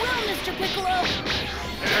 I will, Mr. Piccolo.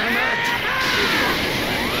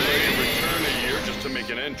 They return a year just to make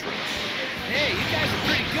an entrance. Hey, you guys are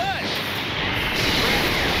pretty good.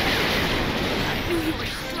 I knew you were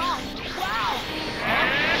strong. Wow.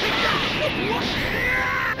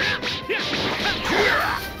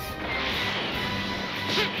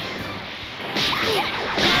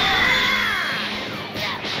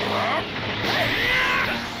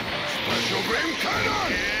 Special beam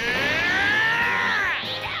cannon!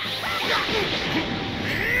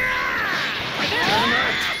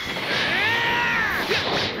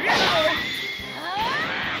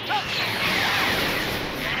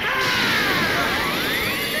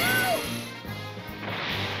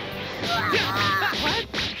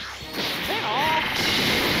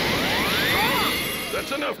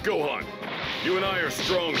 That's enough, Gohan. You and I are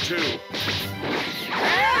strong, too.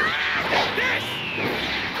 This!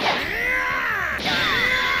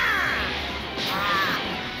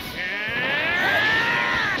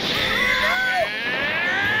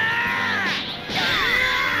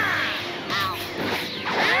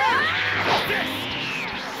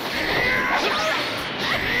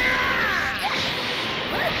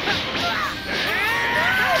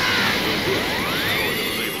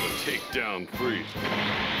 Down Frieza.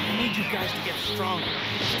 I need you guys to get stronger.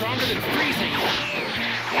 Stronger than Frieza.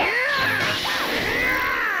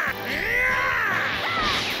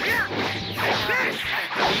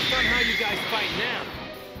 Based on how you guys fight now,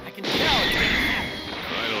 I can tell it's gonna happen.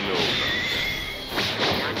 I don't know about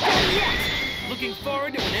that. Not done yet. Looking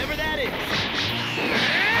forward to whenever that is.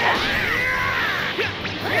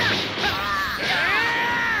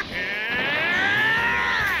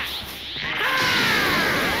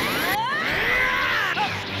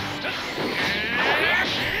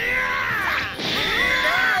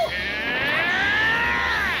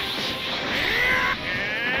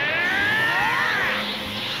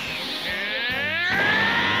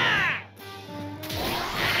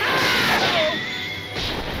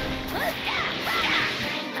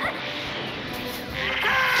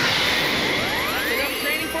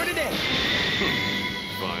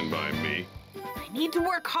 Fine by me. I need to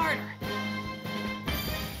work harder.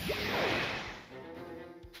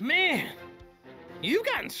 Man, you've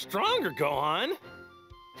gotten stronger, Gohan.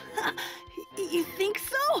 You think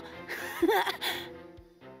so?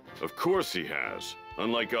 Of course he has.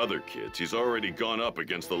 Unlike other kids, he's already gone up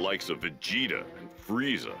against the likes of Vegeta and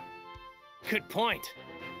Frieza. Good point.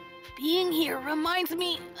 Being here reminds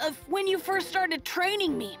me of when you first started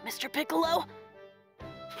training me, Mr. Piccolo.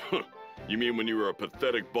 You mean when you were a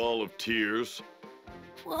pathetic ball of tears?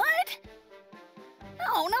 What?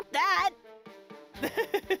 No, not that.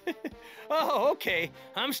 Oh, okay.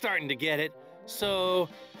 I'm starting to get it. So,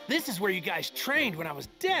 this is where you guys trained when I was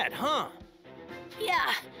dead, huh?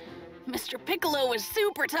 Yeah. Mr. Piccolo was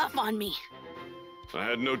super tough on me. I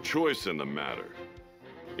had no choice in the matter.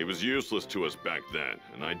 He was useless to us back then,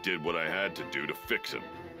 and I did what I had to do to fix him.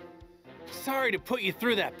 Sorry to put you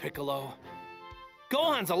through that, Piccolo.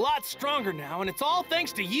 Gohan's a lot stronger now, and it's all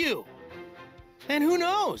thanks to you. And who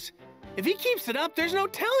knows? If he keeps it up, there's no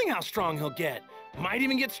telling how strong he'll get. Might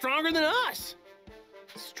even get stronger than us.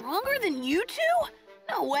 Stronger than you two?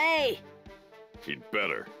 No way. He'd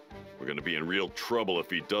better. We're gonna be in real trouble if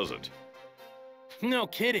he doesn't. No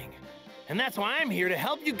kidding. And that's why I'm here to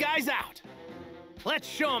help you guys out. Let's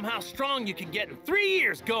show him how strong you can get in 3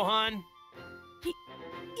 years, Gohan.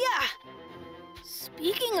 Yeah.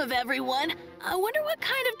 Speaking of everyone, I wonder what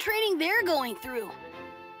kind of training they're going through.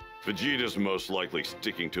 Vegeta's most likely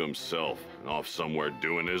sticking to himself and off somewhere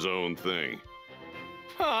doing his own thing.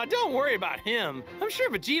 Oh, don't worry about him. I'm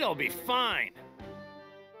sure Vegeta will be fine.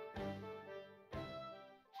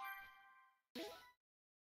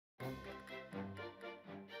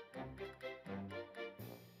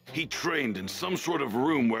 He trained in some sort of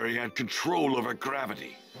room where he had control over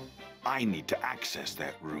gravity. I need to access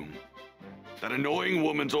that room. That annoying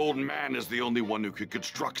woman's old man is the only one who could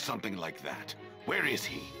construct something like that. Where is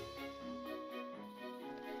he?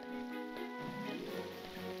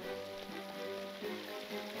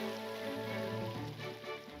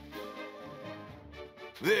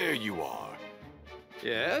 There you are.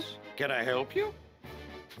 Yes? Can I help you?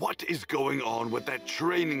 What is going on with that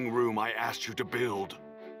training room I asked you to build?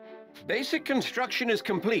 Basic construction is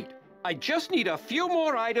complete. I just need a few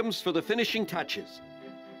more items for the finishing touches.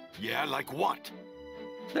 Yeah, like what?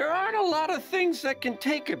 There aren't a lot of things that can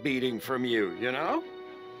take a beating from you, you know?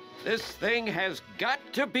 This thing has got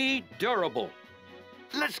to be durable.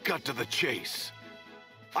 Let's cut to the chase.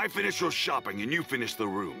 I finish your shopping and you finish the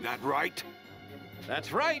room, that right?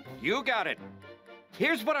 That's right, you got it.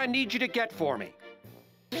 Here's what I need you to get for me.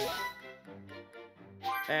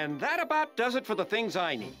 And that about does it for the things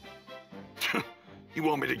I need. You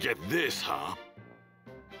want me to get this, huh?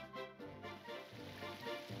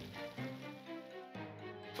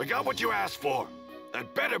 I got what you asked for.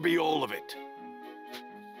 That better be all of it.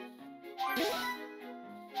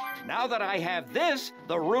 Now that I have this,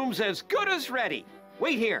 the room's as good as ready.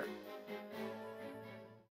 Wait here.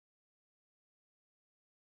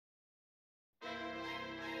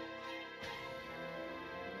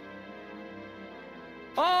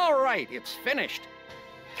 All right, it's finished.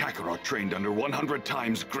 Kakarot trained under 100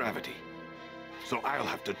 times gravity. So I'll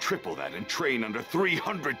have to triple that and train under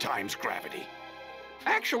 300 times gravity.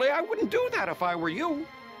 Actually, I wouldn't do that if I were you.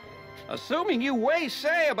 Assuming you weigh,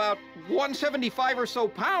 say, about 175 or so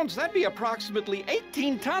pounds, that'd be approximately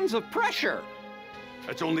 18 tons of pressure.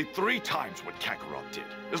 That's only 3 times what Kakarot did.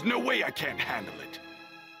 There's no way I can't handle it.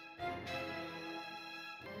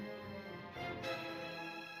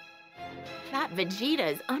 That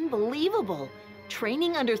Vegeta is unbelievable.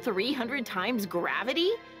 Training under 300 times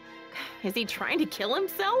gravity? Is he trying to kill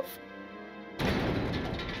himself?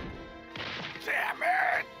 Damn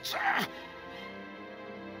it!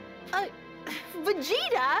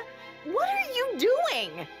 Vegeta? What are you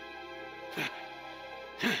doing?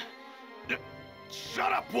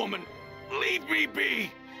 Shut up, woman! Leave me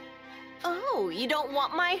be! Oh, you don't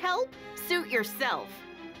want my help? Suit yourself.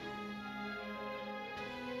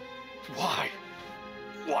 Why?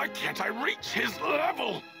 Why can't I reach his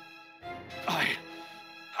level? I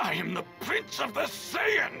am the Prince of the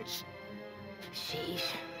Saiyans!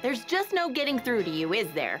 Sheesh. There's just no getting through to you, is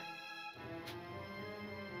there?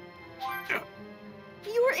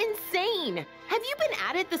 You're insane! Have you been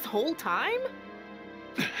at it this whole time?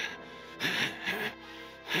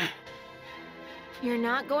 You're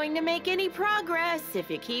not going to make any progress if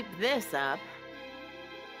you keep this up.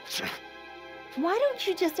 Why don't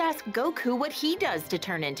you just ask Goku what he does to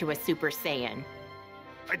turn into a Super Saiyan?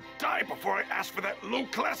 I'd die before I ask for that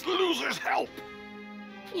low-class loser's help!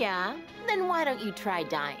 Yeah? Then why don't you try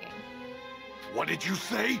dying? What did you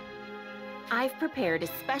say? I've prepared a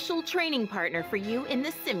special training partner for you in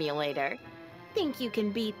the simulator. Think you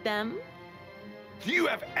can beat them? Do you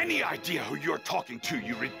have any idea who you're talking to,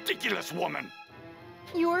 you ridiculous woman?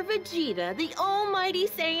 You're Vegeta, the almighty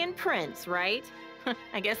Saiyan Prince, right?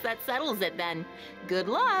 I guess that settles it then. Good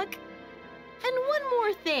luck! And one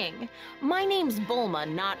more thing. My name's Bulma,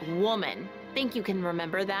 not Woman. Think you can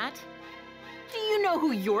remember that? Do you know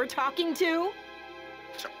who you're talking to?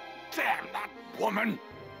 Damn that woman!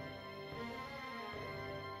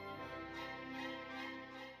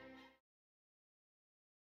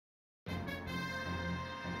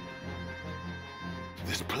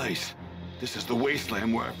 This place. This is the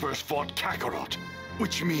wasteland where I first fought Kakarot.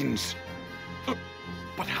 Which means...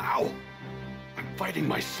 but how? I'm fighting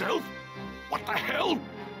myself? What the hell?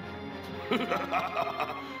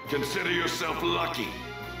 Consider yourself lucky.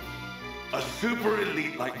 A super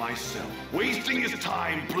elite like myself, wasting his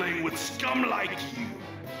time playing with scum like you.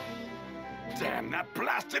 Damn that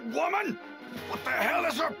blasted woman! What the hell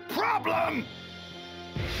is her problem?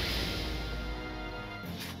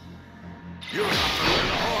 You're about to learn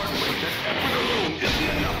the hard way that effort alone isn't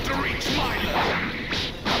enough to reach my level.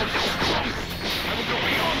 I will get stronger. I will go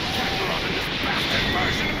beyond Kakarot and this bastard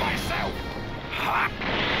version of myself. Ha!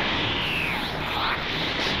 Ha!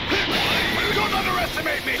 Don't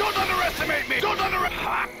underestimate me! Don't underestimate me! Don't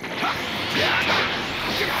underestimate... Ha! Ha!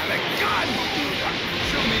 Got a gun!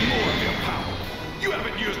 Show me more of your power. You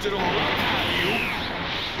haven't used it all up, have you?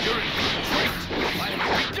 You're in good trait. I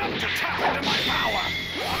have begun to tap into my power.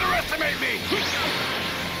 Underestimate me!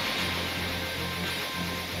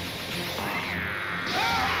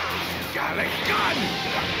 Got a gun!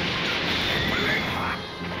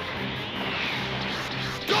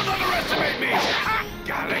 Don't underestimate me!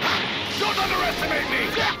 Got it! Don't underestimate me!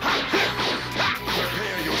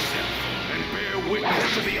 Prepare yourself and bear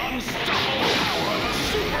witness to the unstoppable power of a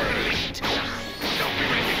super elite! Don't be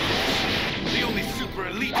ridiculous! The only super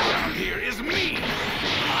elite around here is me!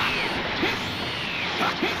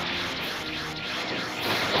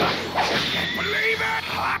 Can't believe it!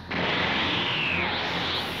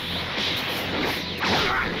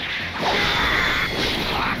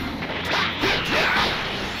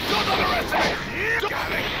 Don't underestimate!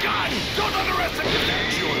 Got a gun! Don't underestimate! If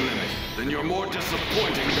that's your limit, then you're more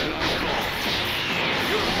disappointing than I thought.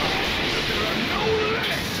 You're about to see that there are no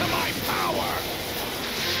limits to my power!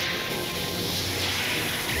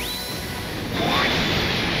 What?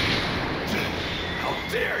 How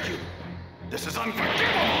dare you! This is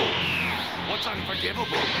unforgivable! What's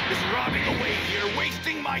unforgivable is rotting away here,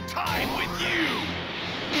 wasting my time with you!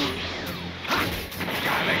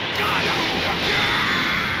 Got a gun!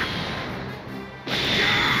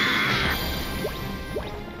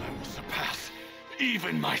 I will surpass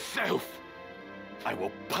even myself. I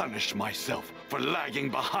will punish myself for lagging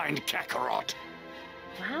behind Kakarot.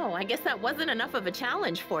 Wow, I guess that wasn't enough of a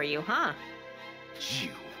challenge for you, huh?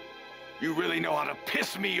 You really know how to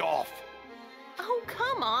piss me off. Oh,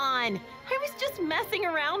 come on. I was just messing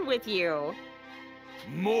around with you.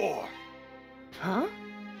 More. Huh?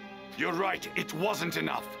 You're right, it wasn't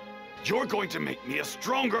enough. You're going to make me a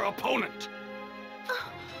stronger opponent.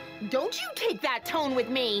 Don't you take that tone with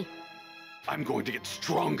me. I'm going to get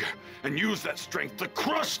stronger and use that strength to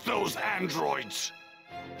crush those androids.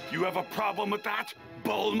 You have a problem with that,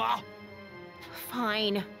 Bulma?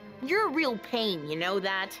 Fine. You're a real pain, you know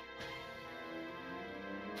that?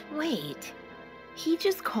 Wait. He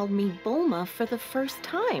just called me Bulma for the first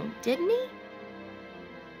time, didn't he?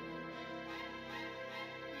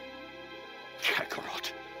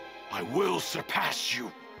 Kakarot, I will surpass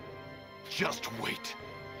you. Just wait.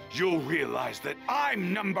 You'll realize that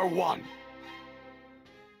I'm #1.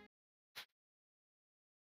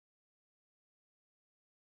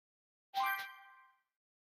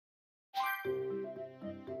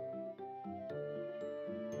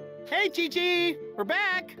 Hey, Chi-Chi! We're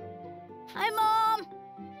back! Hi, Mom!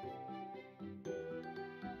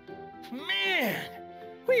 Man,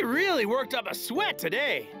 we really worked up a sweat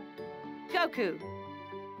today. Goku,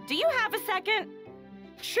 do you have a second?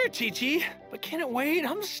 Sure, Chi-Chi, but can it wait?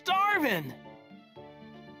 I'm starving.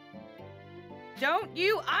 Don't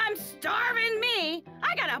you I'm starving me!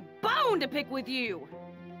 I got a bone to pick with you!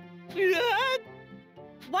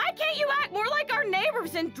 Why can't you act more like our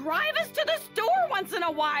neighbors and drive us to the store once in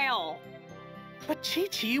a while? But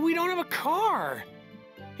Chi-Chi, we don't have a car.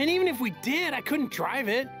 And even if we did, I couldn't drive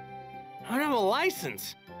it. I don't have a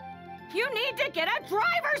license. You need to get a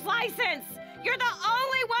driver's license! You're the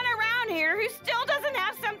only one around here who still doesn't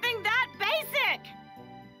have something that basic!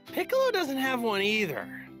 Piccolo doesn't have one either.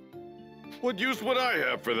 What use would I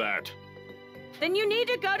have for that? Then you need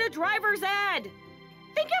to go to driver's ed.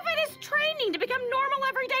 Think of it as training to become normal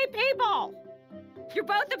everyday people. You're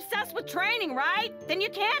both obsessed with training, right? Then you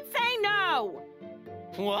can't say no.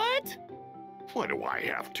 What? Why do I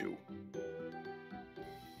have to?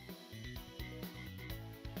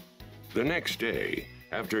 The next day,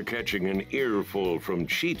 after catching an earful from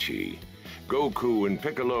Chi-Chi, Goku and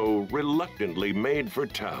Piccolo reluctantly made for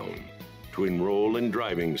town to enroll in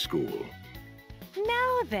driving school.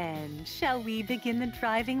 Now then, shall we begin the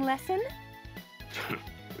driving lesson?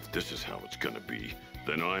 If this is how it's gonna be,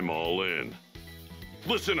 then I'm all in.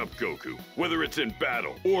 Listen up, Goku. Whether it's in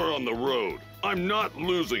battle or on the road, I'm not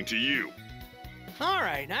losing to you. All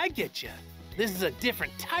right, I get you. This is a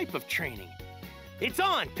different type of training. It's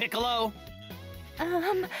on, Piccolo!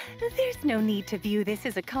 There's no need to view this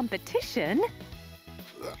as a competition.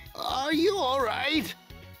 Are you all right?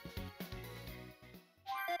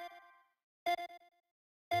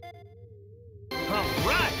 All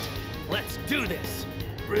right, let's do this.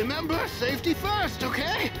 Remember, safety first,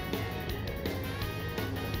 okay?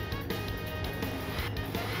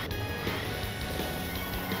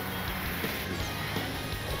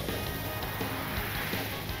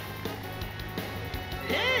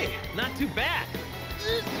 Hey, not too bad.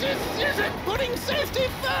 This isn't putting safety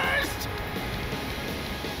first!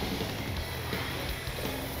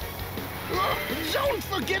 Don't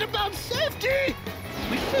forget about safety!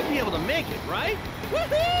 We should be able to make it, right?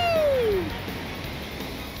 Woohoo!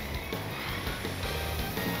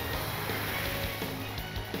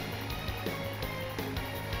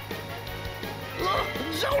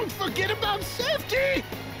 Don't forget about safety!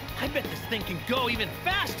 I bet this thing can go even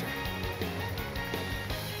faster.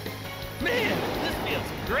 Man, this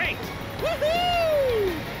feels great!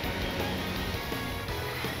 Woohoo!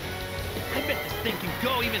 I bet this thing can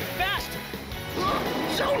go even faster.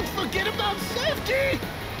 Don't forget about safety!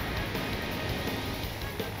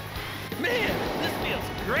 Man, this feels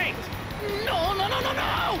great! No, no, no, no,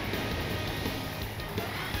 no!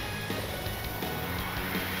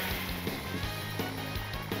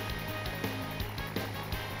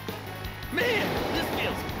 Man, this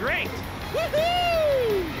feels great!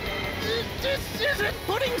 Woohoo! This isn't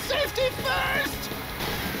putting safety first!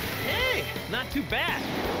 Hey, not too bad.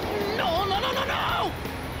 No, no, no, no, no!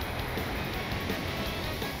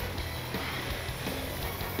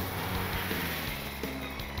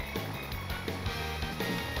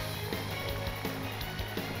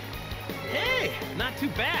 Hey, not too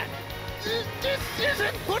bad. This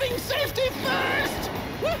isn't putting safety first!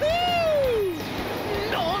 Woohoo!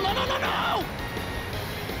 No, no, no, no, no!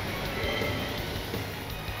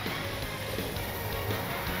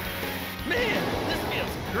 Man, this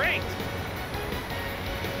feels great!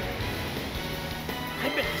 I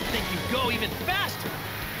bet this thing can go even faster!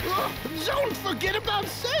 Don't forget about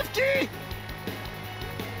safety!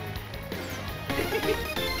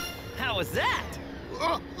 How was that?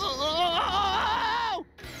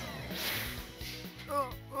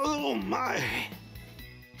 Oh my!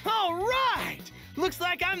 All right! Looks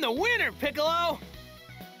like I'm the winner, Piccolo!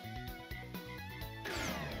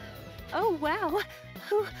 Oh, wow.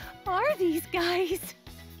 Who are these guys?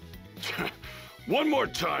 One more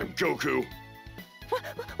time, Goku!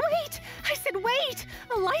 Wait! I said wait!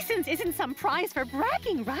 A license isn't some prize for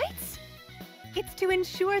bragging rights. It's to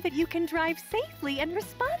ensure that you can drive safely and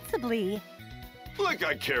responsibly. Like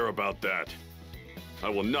I care about that. I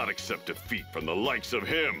will not accept defeat from the likes of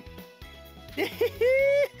him.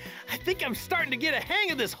 I think think I'm starting to get a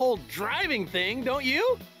hang of this whole driving thing, don't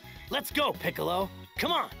you? Let's go, Piccolo.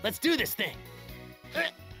 Come on, let's do this thing.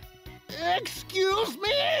 Excuse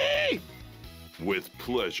me! With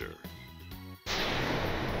pleasure.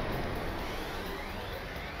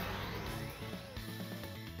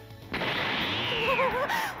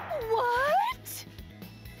 What?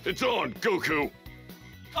 It's on, Goku!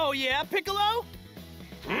 Oh yeah, Piccolo?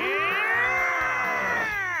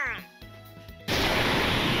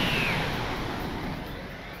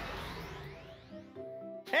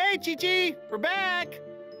 Hey, Chi-Chi, we're back!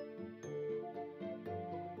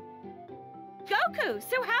 Goku,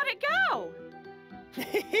 so how'd it go?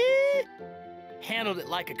 Handled it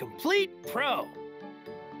like a complete pro.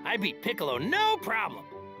 I beat Piccolo no problem.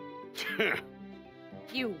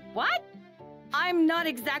 You what? I'm not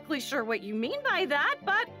exactly sure what you mean by that,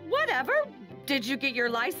 but whatever. Did you get your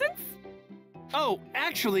license? Oh,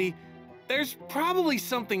 actually, there's probably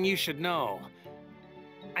something you should know.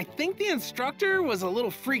 I think the instructor was a little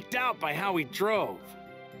freaked out by how we drove.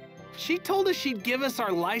 She told us she'd give us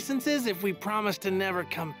our licenses if we promised to never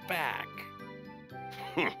come back.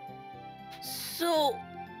 So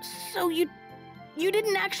you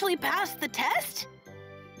didn't actually pass the test?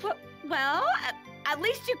 Well, at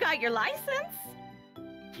least you got your license.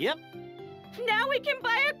 Yep. Now we can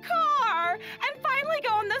buy a car and finally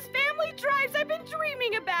go on those family drives I've been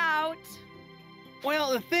dreaming about.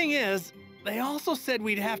 Well, the thing is, they also said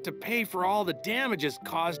we'd have to pay for all the damages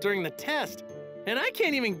caused during the test. And I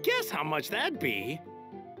can't even guess how much that'd be.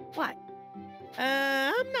 What?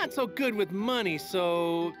 I'm not so good with money,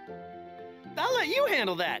 so I'll let you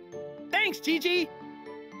handle that. Thanks, Chi-Chi.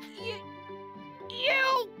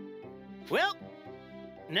 You! Well,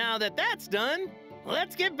 now that that's done,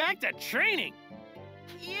 let's get back to training.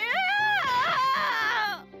 Yeah!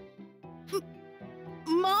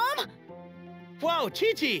 Mom? Whoa,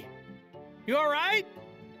 Chi-Chi. You all right?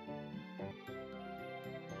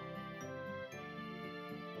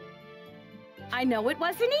 I know it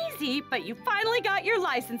wasn't easy, but you finally got your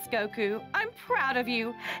license, Goku. I'm proud of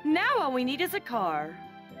you. Now all we need is a car.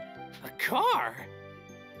 A car?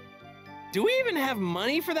 Do we even have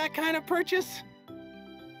money for that kind of purchase?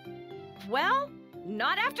 Well,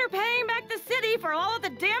 not after paying back the city for all of the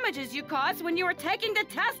damages you caused when you were taking the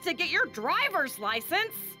test to get your driver's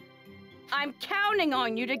license. I'm counting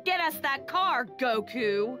on you to get us that car,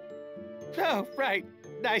 Goku. Oh, right.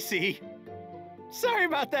 I see. Sorry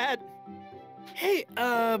about that. Hey,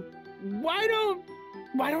 why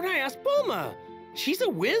don't I ask Bulma? She's a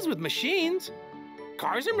whiz with machines.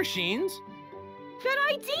 Cars are machines. Good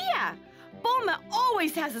idea. Bulma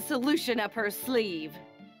always has a solution up her sleeve.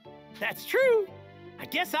 That's true. I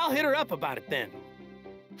guess I'll hit her up about it then.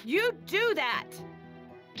 You do that.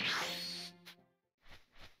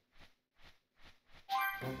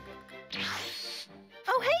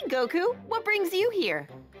 Oh, hey, Goku. What brings you here?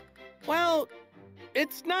 Well,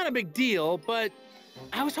 it's not a big deal, but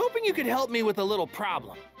I was hoping you could help me with a little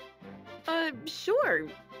problem. Sure.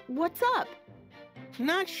 What's up?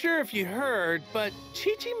 Not sure if you heard, but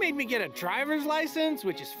Chi-Chi made me get a driver's license,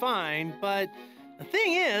 which is fine, but the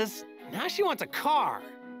thing is, now she wants a car.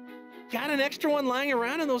 Got an extra one lying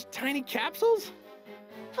around in those tiny capsules?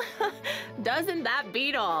 Doesn't that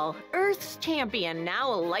beat all? Earth's champion,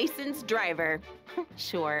 now a licensed driver.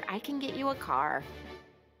 Sure, I can get you a car.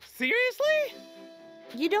 Seriously?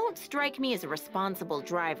 You don't strike me as a responsible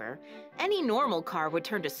driver. Any normal car would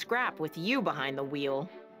turn to scrap with you behind the wheel.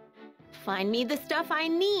 Find me the stuff I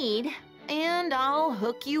need, and I'll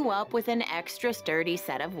hook you up with an extra sturdy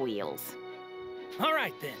set of wheels. All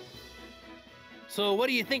right, then. So what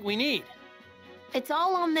do you think we need? It's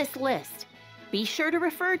all on this list. Be sure to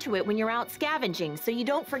refer to it when you're out scavenging so you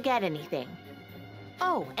don't forget anything.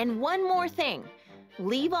 Oh, and one more thing.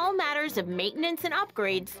 Leave all matters of maintenance and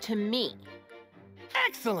upgrades to me.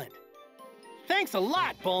 Excellent! Thanks a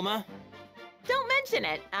lot, Bulma. Don't mention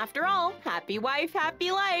it. After all, happy wife,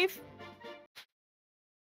 happy life.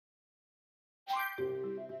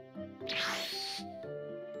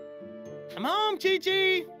 I'm home,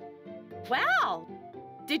 Chi-Chi! Wow!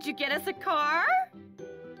 Did you get us a car?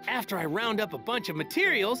 After I round up a bunch of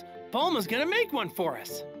materials, Bulma's gonna make one for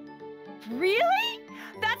us. Really?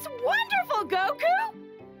 That's wonderful, Goku!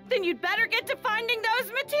 Then you'd better get to finding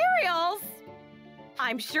those materials.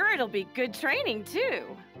 I'm sure it'll be good training, too.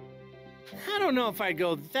 I don't know if I'd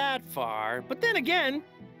go that far, but then again,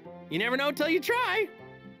 you never know till you try.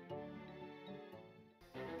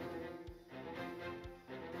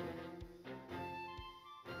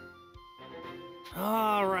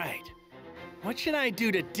 All right, what should I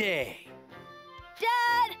do today?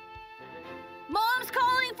 Dad! Mom's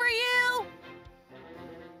calling for you!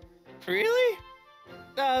 Really?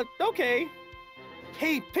 Okay.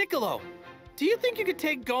 Hey, Piccolo, do you think you could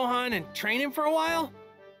take Gohan and train him for a while?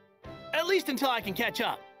 At least until I can catch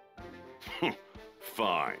up.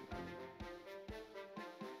 Fine.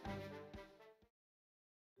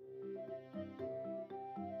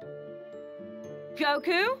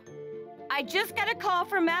 Goku? I just got a call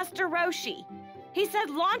from Master Roshi. He said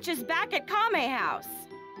launch is back at Kame House.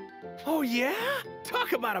 Oh, yeah?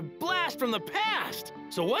 Talk about a blast from the past!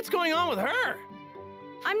 So what's going on with her?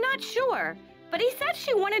 I'm not sure, but he said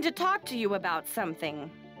she wanted to talk to you about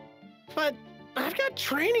something. But I've got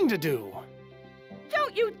training to do.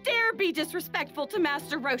 Don't you dare be disrespectful to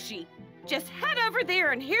Master Roshi. Just head over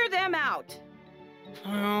there and hear them out.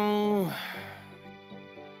 Oh...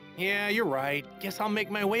 Yeah, you're right. Guess I'll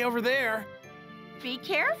make my way over there. Be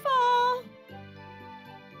careful.